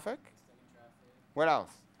in traffic. What else?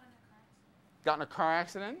 Got in a car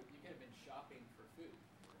accident? You could have been shopping for food.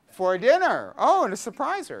 For dinner. Oh, and to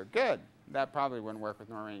surprise her. Good. That probably wouldn't work with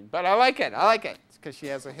Noreen. But I like it. I like it. It's because she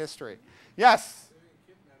has a history. Yes?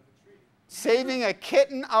 Saving a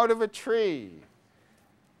kitten out of a tree.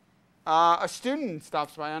 A student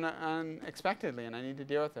stops by unexpectedly and I need to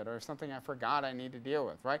deal with it, or something I forgot I need to deal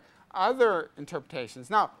with, right? Other interpretations.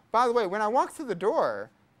 Now, by the way, when I walk through the door,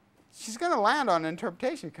 she's going to land on an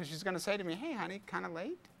interpretation because she's going to say to me, hey, honey, kind of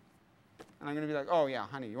late? And I'm going to be like, oh, yeah,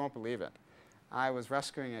 honey, you won't believe it. I was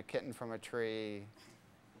rescuing a kitten from a tree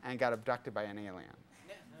and got abducted by an alien.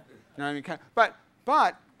 You know what I mean?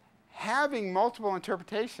 But having multiple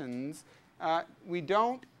interpretations, we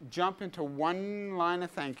don't jump into one line of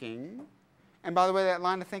thinking. And by the way, that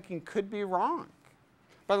line of thinking could be wrong.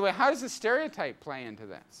 By the way, how does the stereotype play into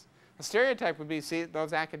this? A stereotype would be, see,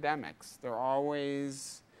 those academics, they're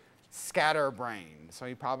always scatterbrained. So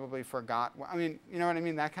he probably forgot. I mean, you know what I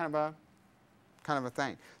mean? That kind of a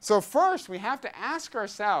thing. So first, we have to ask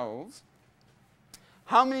ourselves,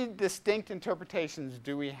 how many distinct interpretations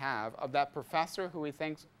do we have of that professor who we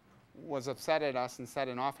think was upset at us and said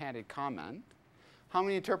an offhanded comment? How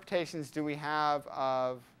many interpretations do we have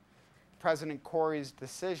of President Corey's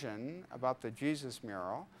decision about the Jesus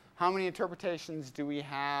mural? How many interpretations do we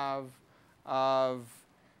have of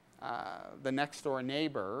the next door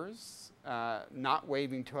neighbors not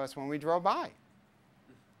waving to us when we drove by?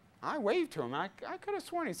 I waved to him. I could have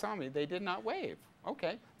sworn he saw me. They did not wave.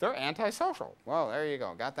 Okay, they're antisocial. Well, there you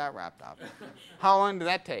go. Got that wrapped up. How long did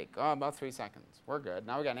that take? Oh, about 3 seconds. We're good.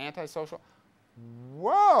 Now we got an antisocial.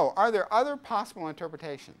 Whoa, are there other possible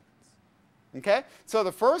interpretations? Okay, so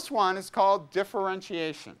the first one is called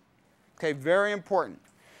differentiation. Okay, very important.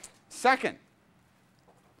 Second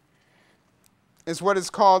is what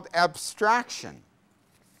is called abstraction.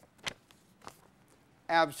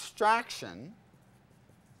 Abstraction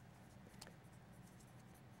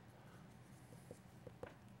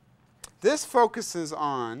this focuses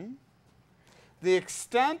on the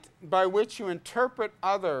extent by which you interpret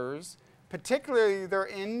others, particularly their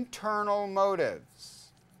internal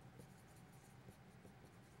motives,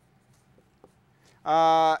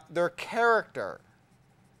 their character,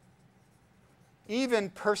 even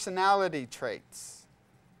personality traits.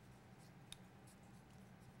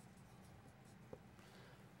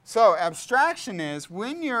 So abstraction is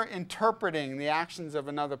when you're interpreting the actions of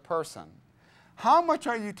another person, how much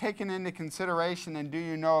are you taking into consideration and do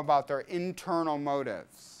you know about their internal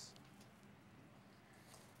motives?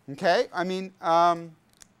 Okay, I mean,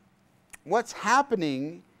 what's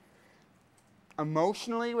happening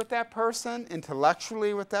emotionally with that person,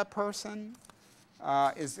 intellectually with that person,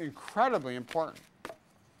 is incredibly important.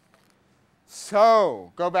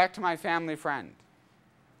 So, go back to my family friend.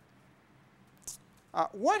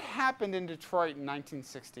 What happened in Detroit in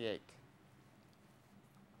 1968?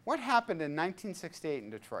 What happened in 1968 in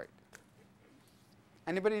Detroit?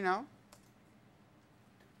 Anybody know?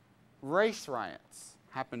 Race riots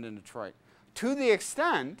happened in Detroit. To the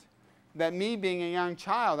extent that me being a young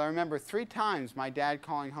child, I remember 3 times my dad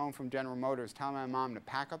calling home from General Motors telling my mom to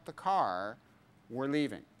pack up the car, we're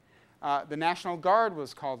leaving. The National Guard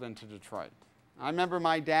was called into Detroit. I remember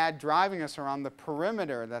my dad driving us around the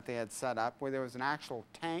perimeter that they had set up where there was an actual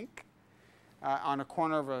tank on a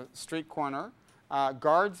corner of a street corner,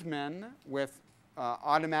 guardsmen with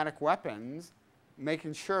automatic weapons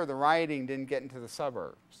making sure the rioting didn't get into the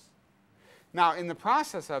suburbs. Now, in the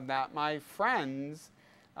process of that, my friend's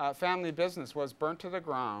family business was burnt to the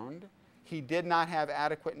ground. He did not have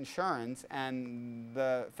adequate insurance, and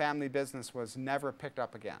the family business was never picked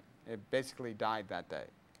up again. It basically died that day.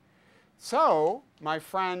 So my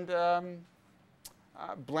friend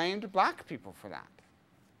blamed black people for that.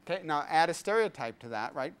 Okay, now add a stereotype to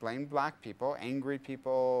that, right? Blame black people, angry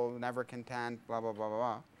people, never content, blah, blah, blah, blah,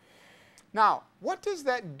 blah. Now, what does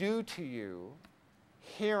that do to you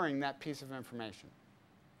hearing that piece of information?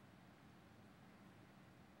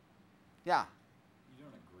 Yeah? You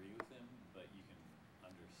don't agree with him, but you can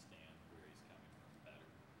understand where he's coming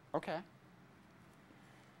from better. Okay.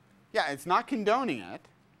 Yeah, it's not condoning it.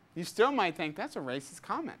 You still might think that's a racist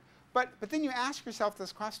comment. But then you ask yourself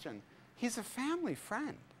this question. He's a family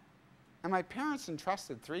friend. And my parents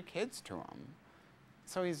entrusted 3 kids to him.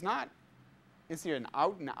 So he's not, is he an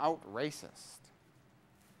out-and-out racist?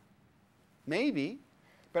 Maybe.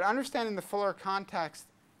 But understanding the fuller context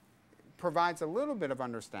provides a little bit of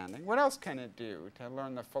understanding. What else can it do to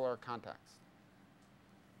learn the fuller context?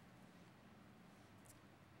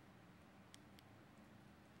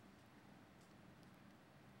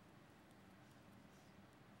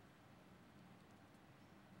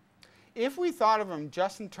 If we thought of him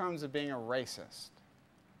just in terms of being a racist,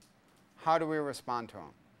 how do we respond to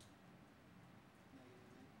him?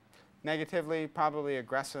 Negatively, probably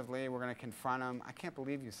aggressively. We're going to confront him. I can't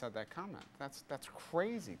believe you said that comment. That's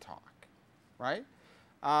crazy talk, right?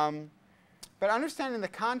 But understanding the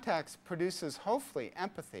context produces, hopefully,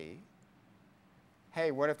 empathy.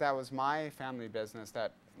 Hey, what if that was my family business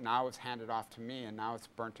that now it's handed off to me and now it's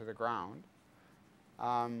burnt to the ground?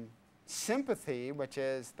 Sympathy, which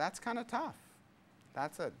is, that's kind of tough.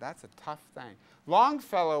 That's a tough thing.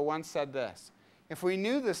 Longfellow once said this: if we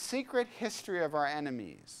knew the secret history of our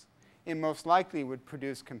enemies, it most likely would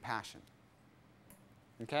produce compassion.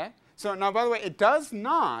 Okay? So now, by the way, it does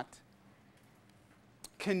not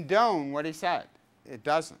condone what he said. It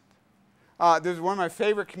doesn't. There's one of my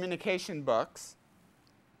favorite communication books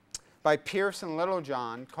by Pierce and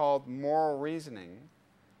Littlejohn called Moral Reasoning.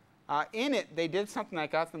 In it, they did something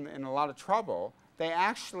that got them in a lot of trouble. They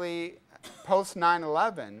actually, post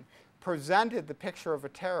 9/11, presented the picture of a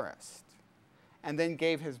terrorist and then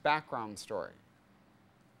gave his background story.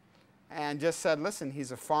 And just said, listen,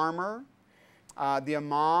 he's a farmer. The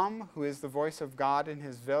imam, who is the voice of God in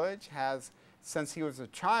his village, has, since he was a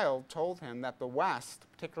child, told him that the West,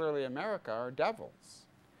 particularly America, are devils.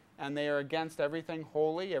 And they are against everything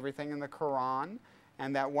holy, everything in the Quran,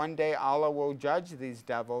 and that one day Allah will judge these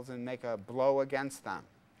devils and make a blow against them.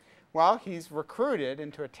 Well, he's recruited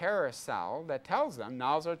into a terrorist cell that tells them,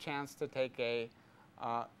 now's our chance to take a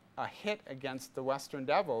hit against the Western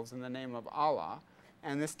devils in the name of Allah,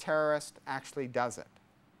 and this terrorist actually does it.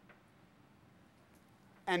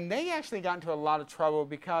 And they actually got into a lot of trouble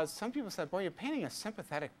because some people said, boy, you're painting a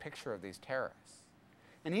sympathetic picture of these terrorists.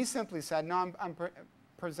 And he simply said, no, I'm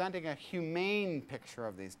presenting a humane picture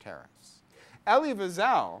of these terrorists. Elie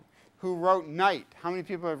Wiesel, who wrote Night, how many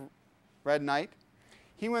people have read Night?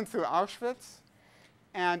 He went through Auschwitz,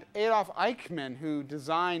 and Adolf Eichmann, who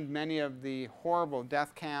designed many of the horrible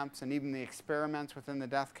death camps and even the experiments within the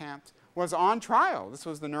death camps, was on trial. This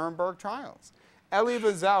was the Nuremberg trials. Elie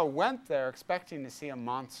Wiesel went there expecting to see a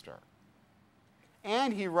monster.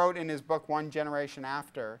 And he wrote in his book, One Generation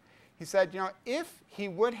After, he said, you know, if he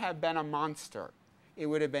would have been a monster, it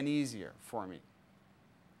would have been easier for me.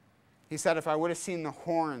 He said, if I would have seen the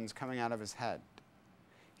horns coming out of his head.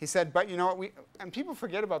 He said, but you know what, and people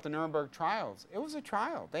forget about the Nuremberg trials. It was a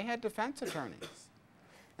trial. They had defense attorneys.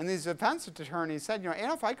 And these defense attorneys said, you know,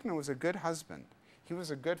 Adolf Eichmann was a good husband. He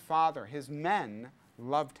was a good father. His men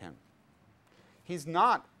loved him. He's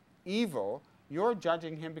not evil. You're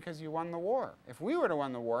judging him because you won the war. If we were to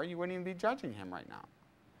win the war, you wouldn't even be judging him right now.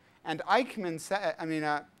 And Eichmann said,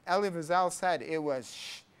 Elie Wiesel said it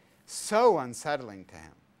was so unsettling to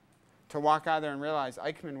him to walk out there and realize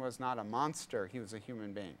Eichmann was not a monster, he was a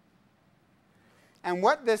human being. And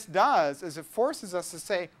what this does is it forces us to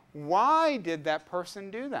say, Why did that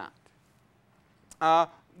person do that?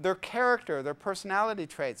 Their character, their personality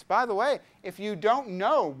traits. By the way, if you don't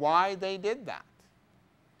know why they did that,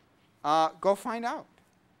 go find out.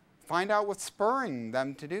 Find out what's spurring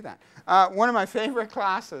them to do that. One of my favorite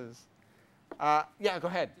classes. Yeah, go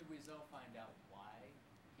ahead. Did we find out why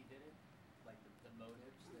he did it? Like the motives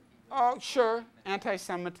that he Oh, sure.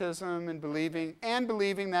 Anti-Semitism and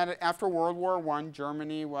believing that after World War I,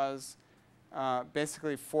 Germany was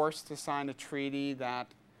basically forced to sign a treaty that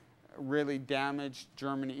really damaged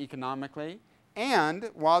Germany economically. And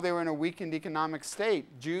while they were in a weakened economic state,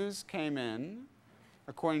 Jews came in,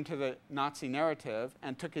 according to the Nazi narrative,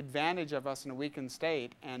 and took advantage of us in a weakened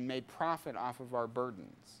state and made profit off of our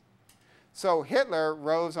burdens. So Hitler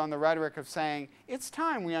rose on the rhetoric of saying, it's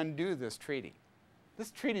time we undo this treaty. This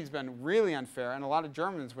treaty's been really unfair, and a lot of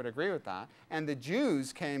Germans would agree with that. And the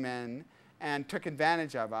Jews came in and took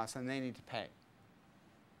advantage of us, and they need to pay.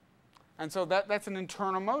 And so that's an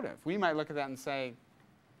internal motive. We might look at that and say,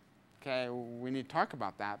 okay, we need to talk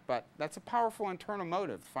about that, but that's a powerful internal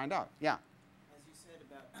motive to find out. Yeah? As you said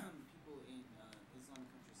about people in Islamic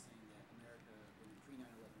countries saying that America in the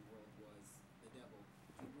pre-9/11 world was the devil,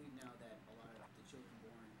 do you believe now that a lot of the children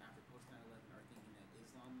born after post-9/11 are thinking that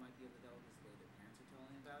Islam might be of the devil because of the way their parents are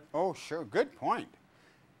telling them about it? Oh, sure. Good point.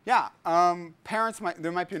 Yeah,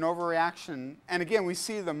 there might be an overreaction. And again, we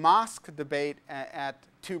see the mosque debate at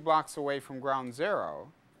 2 blocks away from Ground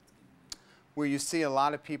Zero, where you see a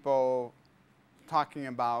lot of people talking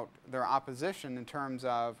about their opposition in terms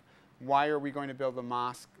of why are we going to build a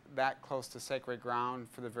mosque that close to sacred ground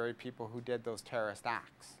for the very people who did those terrorist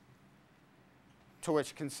acts? To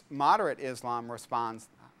which moderate Islam responds,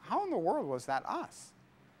 how in the world was that us?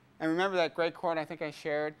 And remember that great quote I think I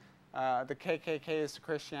shared? The KKK is to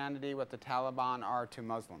Christianity what the Taliban are to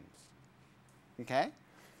Muslims. Okay?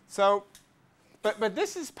 So, but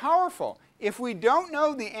this is powerful. If we don't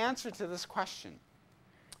know the answer to this question,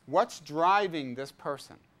 what's driving this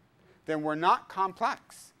person, then we're not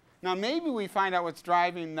complex. Now, maybe we find out what's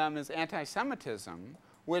driving them is anti-Semitism,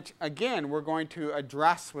 which, again, we're going to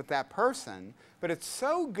address with that person, but it's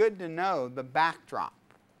so good to know the backdrop,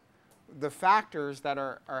 the factors that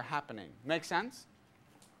are happening. Make sense?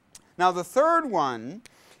 Now, the third one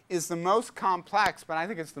is the most complex, but I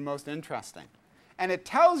think it's the most interesting. And it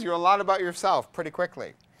tells you a lot about yourself pretty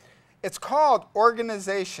quickly. It's called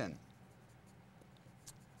organization.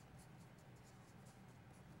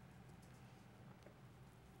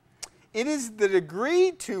 It is the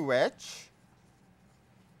degree to which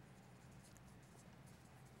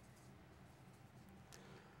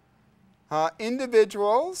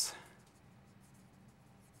individuals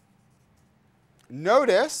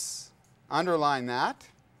notice, underline that,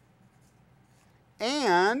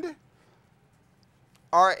 and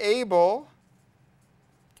are able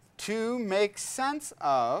to make sense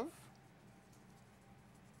of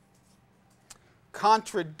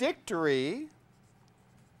contradictory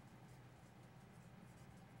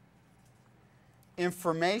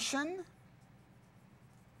information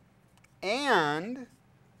and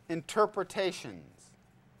interpretations.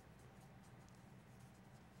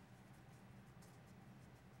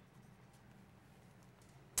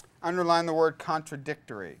 Underline the word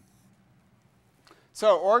contradictory.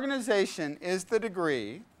 So, organization is the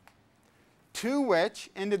degree to which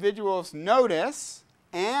individuals notice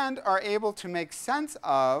and are able to make sense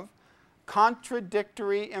of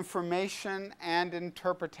contradictory information and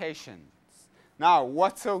interpretations. Now,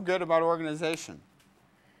 what's so good about organization?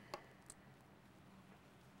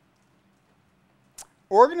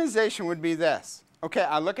 Organization would be this. Okay,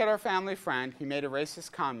 I look at our family friend. He made a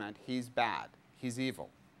racist comment. He's bad. He's evil.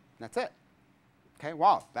 That's it. Okay,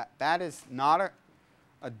 wow, that is not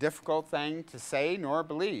a difficult thing to say nor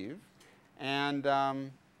believe. And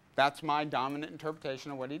that's my dominant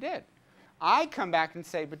interpretation of what he did. I come back and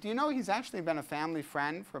say, but do you know he's actually been a family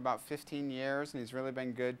friend for about 15 years, and he's really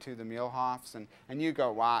been good to the Muehlhoffs? And you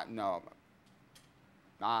go, wow, no,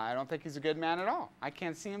 I don't think he's a good man at all. I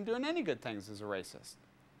can't see him doing any good things as a racist.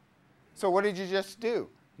 So what did you just do?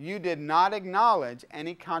 You did not acknowledge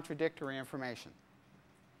any contradictory information.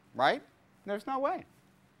 Right? There's no way.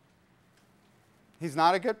 He's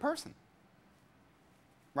not a good person.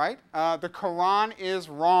 Right? The Quran is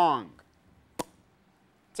wrong.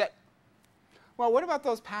 That's it. Well, what about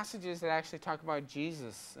those passages that actually talk about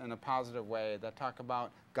Jesus in a positive way, that talk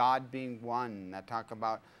about God being one, that talk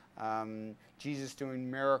about Jesus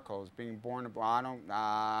doing miracles, being born of...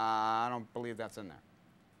 I don't believe that's in there.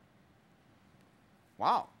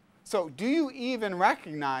 Wow. So do you even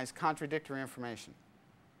recognize contradictory information?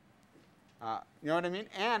 You know what I mean?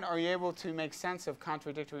 And are you able to make sense of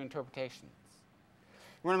contradictory interpretations?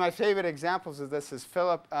 One of my favorite examples of this is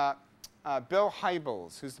Bill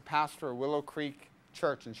Hybels, who's the pastor of Willow Creek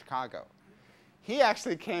Church in Chicago. He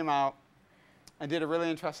actually came out and did a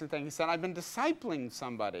really interesting thing. He said, I've been discipling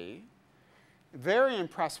somebody, very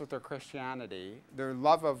impressed with their Christianity, their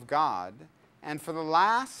love of God, and for the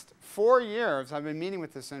last 4 years, I've been meeting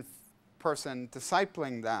with this person,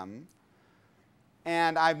 discipling them,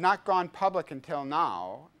 and I've not gone public until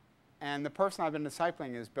now, and the person I've been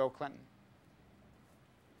discipling is Bill Clinton.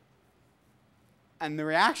 And the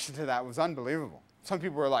reaction to that was unbelievable. Some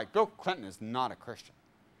people were like, Bill Clinton is not a Christian.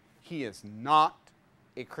 He is not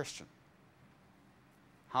a Christian.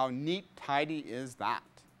 How neat, tidy is that?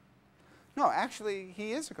 No, actually,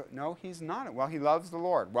 he is no, he's not. Well, he loves the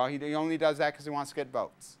Lord. Well, he only does that because he wants to get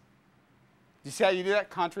votes. Do you see how you do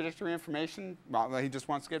that? Contradictory information? Well, he just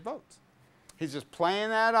wants to get votes. He's just playing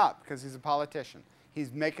that up because he's a politician.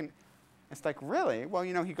 He's making, it's like, really? Well,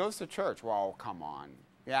 you know, he goes to church. Well, come on.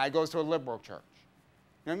 Yeah, he goes to a liberal church.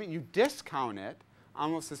 You know what I mean? You discount it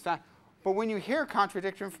almost as fast. But when you hear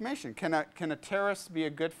contradictory information, can a terrorist be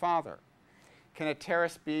a good father? Can a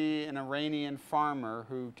terrorist be an Iranian farmer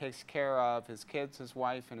who takes care of his kids, his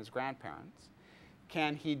wife, and his grandparents?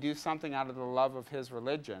 Can he do something out of the love of his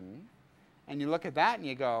religion? And you look at that and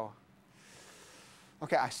you go,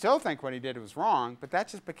 okay, I still think what he did was wrong, but that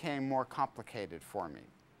just became more complicated for me.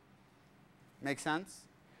 Make sense?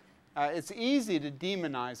 It's easy to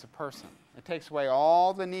demonize a person. It takes away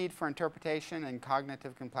all the need for interpretation and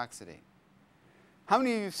cognitive complexity. How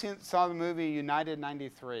many of you saw the movie United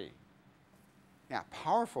 93? Yeah,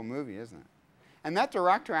 powerful movie, isn't it? And that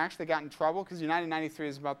director actually got in trouble because United 93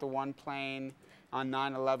 is about the one plane on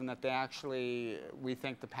 9/11 that they actually, we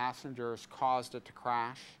think the passengers caused it to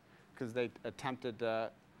crash because they attempted to,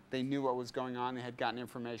 they knew what was going on. They had gotten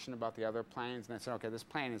information about the other planes, and they said, okay, this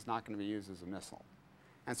plane is not going to be used as a missile.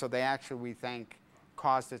 And so they actually, we think,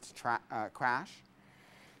 caused it to crash.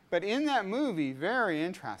 But in that movie, very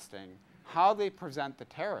interesting, how they present the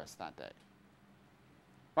terrorists that day.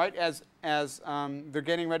 Right? As they're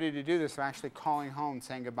getting ready to do this, they're actually calling home,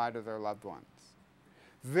 saying goodbye to their loved ones.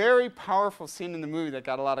 Very powerful scene in the movie that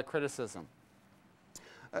got a lot of criticism.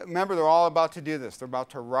 Remember, they're all about to do this. They're about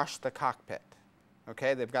to rush the cockpit.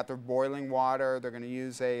 Okay? They've got their boiling water. They're going to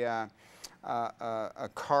use a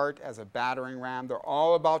cart as a battering ram. They're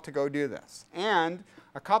all about to go do this. And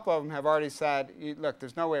a couple of them have already said, look,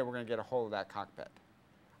 there's no way we're going to get a hold of that cockpit.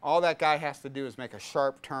 All that guy has to do is make a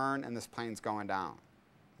sharp turn, and this plane's going down.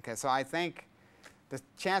 Okay, so I think the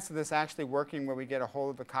chance of this actually working where we get a hold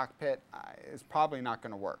of the cockpit is probably not going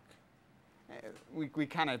to work. We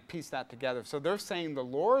kind of piece that together. So they're saying the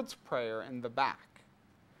Lord's Prayer in the back.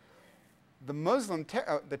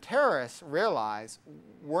 The the terrorists realize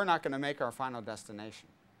we're not going to make our final destination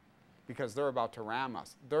because they're about to ram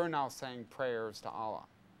us. They're now saying prayers to Allah.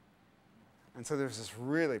 And so there's this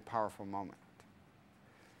really powerful moment.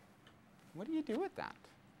 What do you do with that?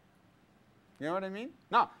 You know what I mean?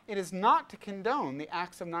 No, it is not to condone the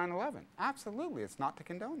acts of 9/11. Absolutely, it's not to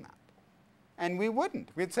condone that. And we wouldn't.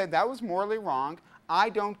 We'd say that was morally wrong. I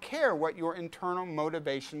don't care what your internal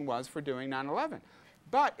motivation was for doing 9/11.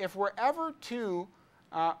 But if we're ever to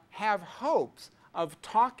have hopes of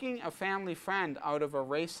talking a family friend out of a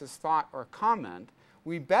racist thought or comment,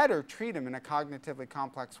 we better treat them in a cognitively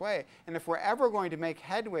complex way. And if we're ever going to make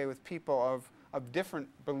headway with people of different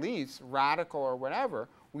beliefs, radical or whatever,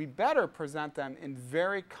 we better present them in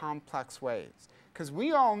very complex ways. Because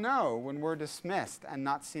we all know when we're dismissed and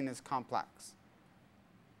not seen as complex.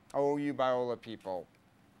 Oh, you Biola people,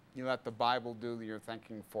 you let the Bible do your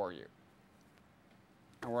thinking for you.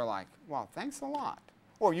 And we're like, well, thanks a lot.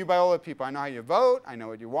 Or you Biola people, I know how you vote, I know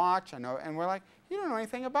what you watch, I know, and we're like, you don't know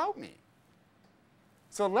anything about me.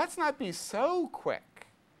 So let's not be so quick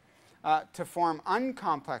to form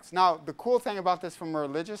uncomplex. Now, the cool thing about this from a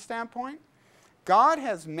religious standpoint, God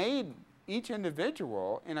has made each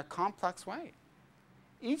individual in a complex way.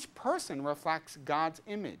 Each person reflects God's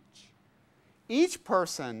image. Each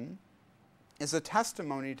person is a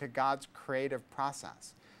testimony to God's creative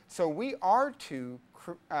process. So we are to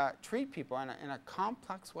treat people in a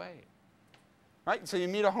complex way. Right? So you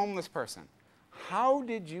meet a homeless person. How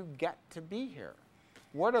did you get to be here?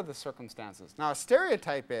 What are the circumstances? Now, a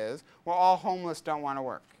stereotype is, well, all homeless don't want to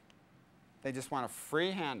work. They just want a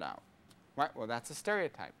free handout. Right? Well, that's a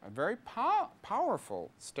stereotype, a very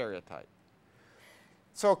powerful stereotype.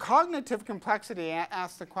 So cognitive complexity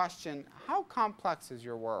asks the question, how complex is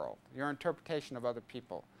your world, your interpretation of other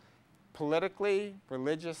people? Politically,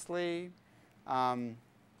 religiously, I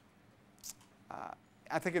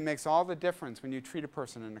think it makes all the difference when you treat a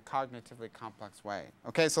person in a cognitively complex way.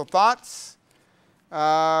 Okay, so thoughts?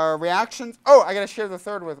 Reactions. Oh, I got to share the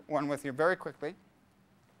third one with you very quickly.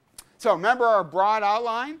 So remember our broad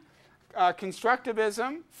outline.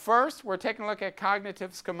 Constructivism. First, we're taking a look at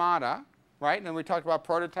cognitive schemata, right? And then we talked about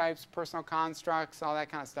prototypes, personal constructs, all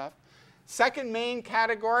that kind of stuff. Second main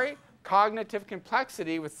category, cognitive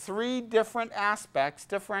complexity with 3 different aspects: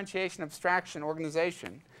 differentiation, abstraction,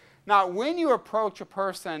 organization. Now, when you approach a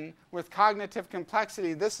person with cognitive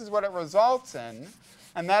complexity, this is what it results in,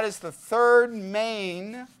 and that is the third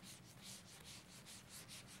main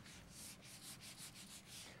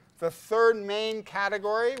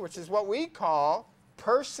category, which is what we call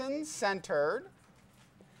person-centered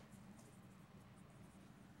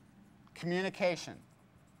communication.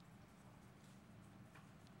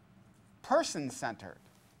 Person-centered.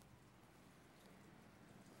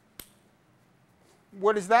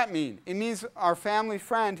 What does that mean? It means our family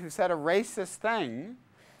friend who said a racist thing,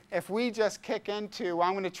 if we just kick into, well,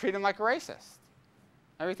 I'm going to treat him like a racist.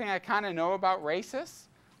 Everything I kind of know about racists,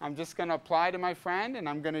 I'm just going to apply to my friend, and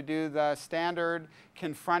I'm going to do the standard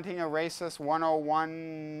confronting a racist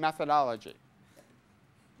 101 methodology.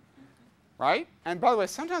 Right? And by the way,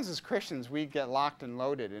 sometimes as Christians, we get locked and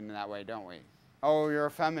loaded in that way, don't we? Oh, you're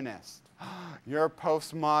a feminist. You're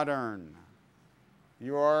postmodern.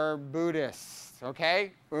 You're Buddhist.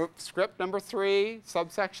 Okay? Oops, script number 3,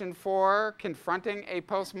 subsection 4, confronting a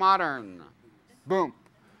postmodern. Boom.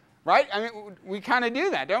 Right? I mean, we kind of do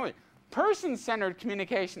that, don't we? Person-centered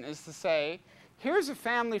communication is to say, here's a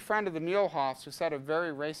family friend of the Muehlhoffs who said a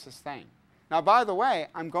very racist thing. Now, by the way,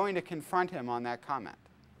 I'm going to confront him on that comment.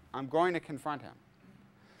 I'm going to confront him.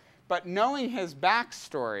 But knowing his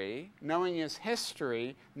backstory, knowing his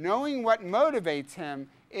history, knowing what motivates him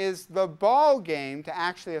is the ball game to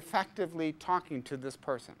actually effectively talking to this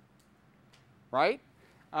person. Right?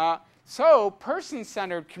 So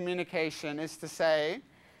person-centered communication is to say,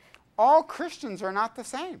 all Christians are not the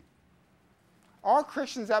same. All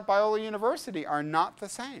Christians at Biola University are not the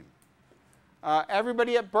same.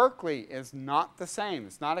 Everybody at Berkeley is not the same.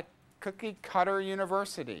 It's not a cookie-cutter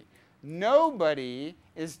university. Nobody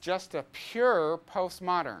is just a pure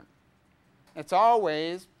postmodern. It's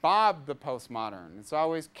always Bob the postmodern. It's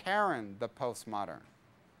always Karen the postmodern.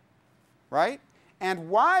 Right? And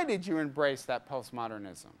why did you embrace that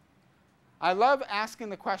postmodernism? I love asking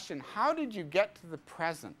the question, how did you get to the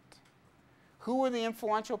present? Who were the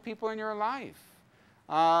influential people in your life?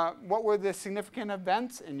 What were the significant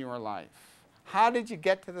events in your life? How did you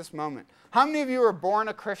get to this moment? How many of you were born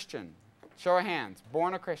a Christian? Show of hands.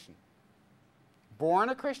 Born a Christian. Born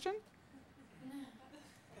a Christian?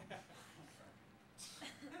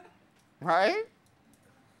 Right?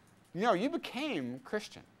 You know, you became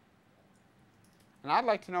Christian. And I'd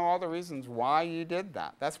like to know all the reasons why you did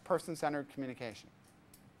that. That's person-centered communication.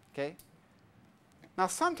 Okay? Now,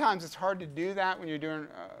 sometimes it's hard to do that when you're doing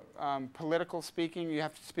political speaking. You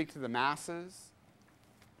have to speak to the masses.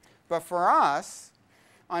 But for us,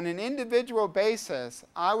 on an individual basis,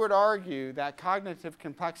 I would argue that cognitive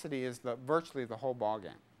complexity is virtually the whole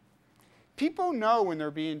ballgame. People know when they're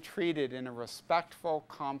being treated in a respectful,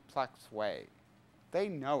 complex way. They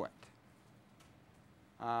know it.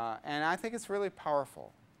 And I think it's really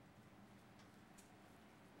powerful.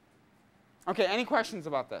 Okay, any questions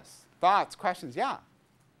about this? Thoughts, questions? Yeah? So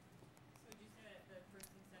would you say that the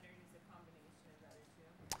person-centered is a combination of the other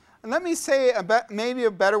two? And let me say, maybe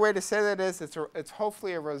a better way to say that is it's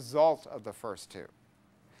hopefully a result of the first two.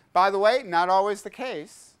 By the way, not always the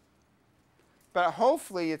case. But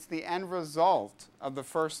hopefully it's the end result of the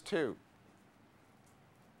first two.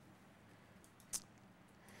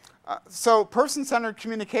 So person-centered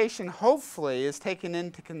communication hopefully is taking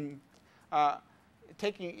into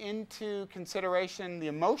consideration the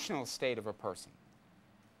emotional state of a person.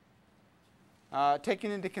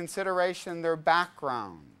 Taking into consideration their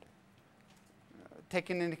background.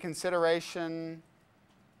 Taking into consideration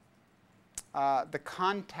the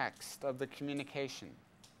context of the communication.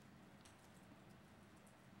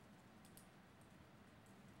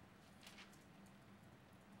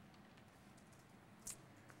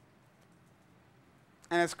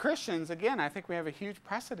 And as Christians, again, I think we have a huge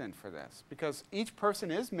precedent for this because each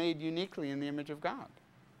person is made uniquely in the image of God.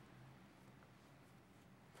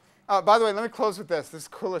 By the way, let me close with this. This is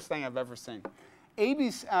the coolest thing I've ever seen.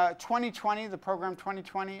 AB's 2020, the program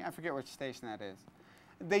 2020, I forget which station that is.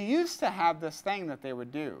 They used to have this thing that they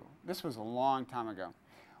would do. This was a long time ago.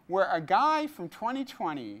 Where a guy from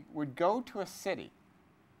 2020 would go to a city.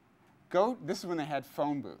 This is when they had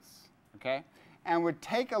phone booths, okay? And would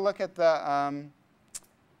take a look at the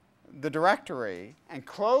directory and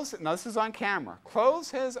close it. Now this is on camera. Close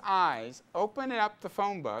his eyes, open up the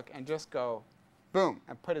phone book, and just go, boom,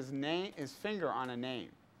 and put his finger on a name.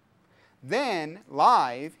 Then,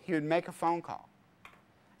 live, he would make a phone call.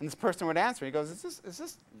 And this person would answer. He goes, is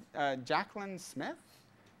this Jacqueline Smith?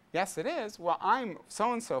 Yes, it is. Well, I'm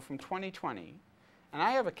so-and-so from 2020, and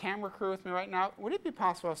I have a camera crew with me right now. Would it be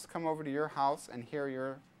possible for us to come over to your house and hear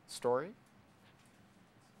your story?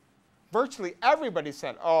 Virtually everybody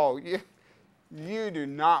said, oh, you do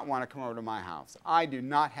not want to come over to my house. I do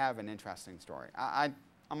not have an interesting story. I'm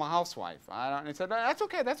a housewife. And he said, that's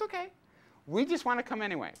okay, that's okay. We just want to come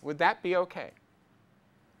anyway. Would that be okay?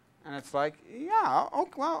 And it's like, yeah,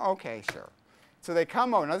 well, okay, sure. So they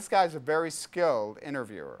come over. Now, this guy's a very skilled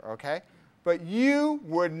interviewer, okay? But you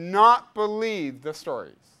would not believe the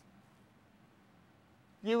stories.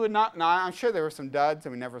 You would not. Now, I'm sure there were some duds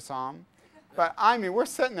and we never saw them. But, I mean, we're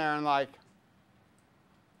sitting there and like,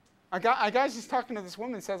 a guy's just talking to this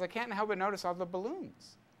woman and says, I can't help but notice all the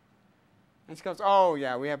balloons. And she goes, oh,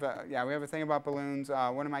 yeah, we have a thing about balloons.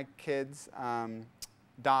 One of my kids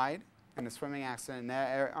died in a swimming accident.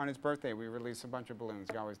 And on his birthday, we released a bunch of balloons.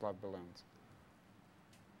 He always loved balloons.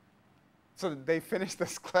 So they finished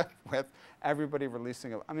this clip with everybody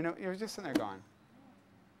releasing I mean, you're just sitting there going.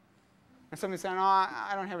 And somebody saying, oh,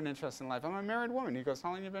 I don't have an interest in life. I'm a married woman. He goes, how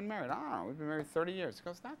long have you been married? I don't know. We've been married 30 years. He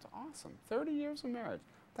goes, that's awesome. 30 years of marriage.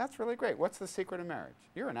 That's really great. What's the secret of marriage?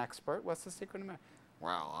 You're an expert. What's the secret of marriage?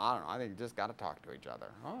 Well, I don't know. I think you just got to talk to each other.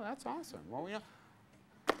 Oh, that's awesome. Well, you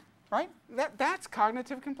know, right? That's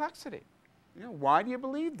cognitive complexity. You know, why do you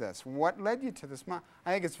believe this? What led you to this?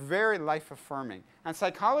 I think it's very life-affirming. And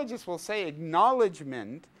psychologists will say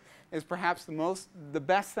acknowledgement is perhaps the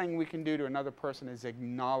best thing we can do to another person is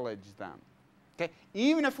acknowledge them. Okay?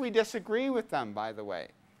 Even if we disagree with them, by the way,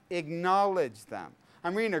 acknowledge them.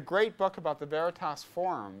 I'm reading a great book about the Veritas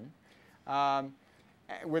Forum,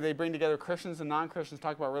 where they bring together Christians and non-Christians,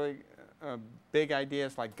 talk about really big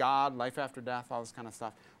ideas like God, life after death, all this kind of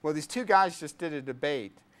stuff. Well, these two guys just did a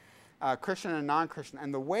debate, Christian and non-Christian,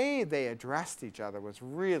 and the way they addressed each other was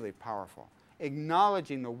really powerful.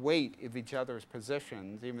 Acknowledging the weight of each other's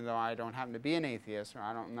positions, even though I don't happen to be an atheist or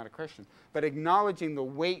I'm not a Christian, but acknowledging the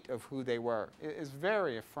weight of who they were is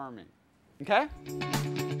very affirming. Okay?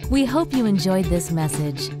 We hope you enjoyed this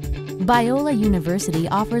message. Biola University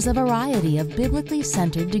offers a variety of biblically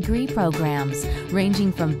centered degree programs,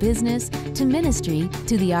 ranging from business to ministry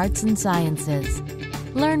to the arts and sciences.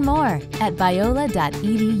 Learn more at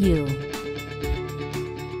biola.edu.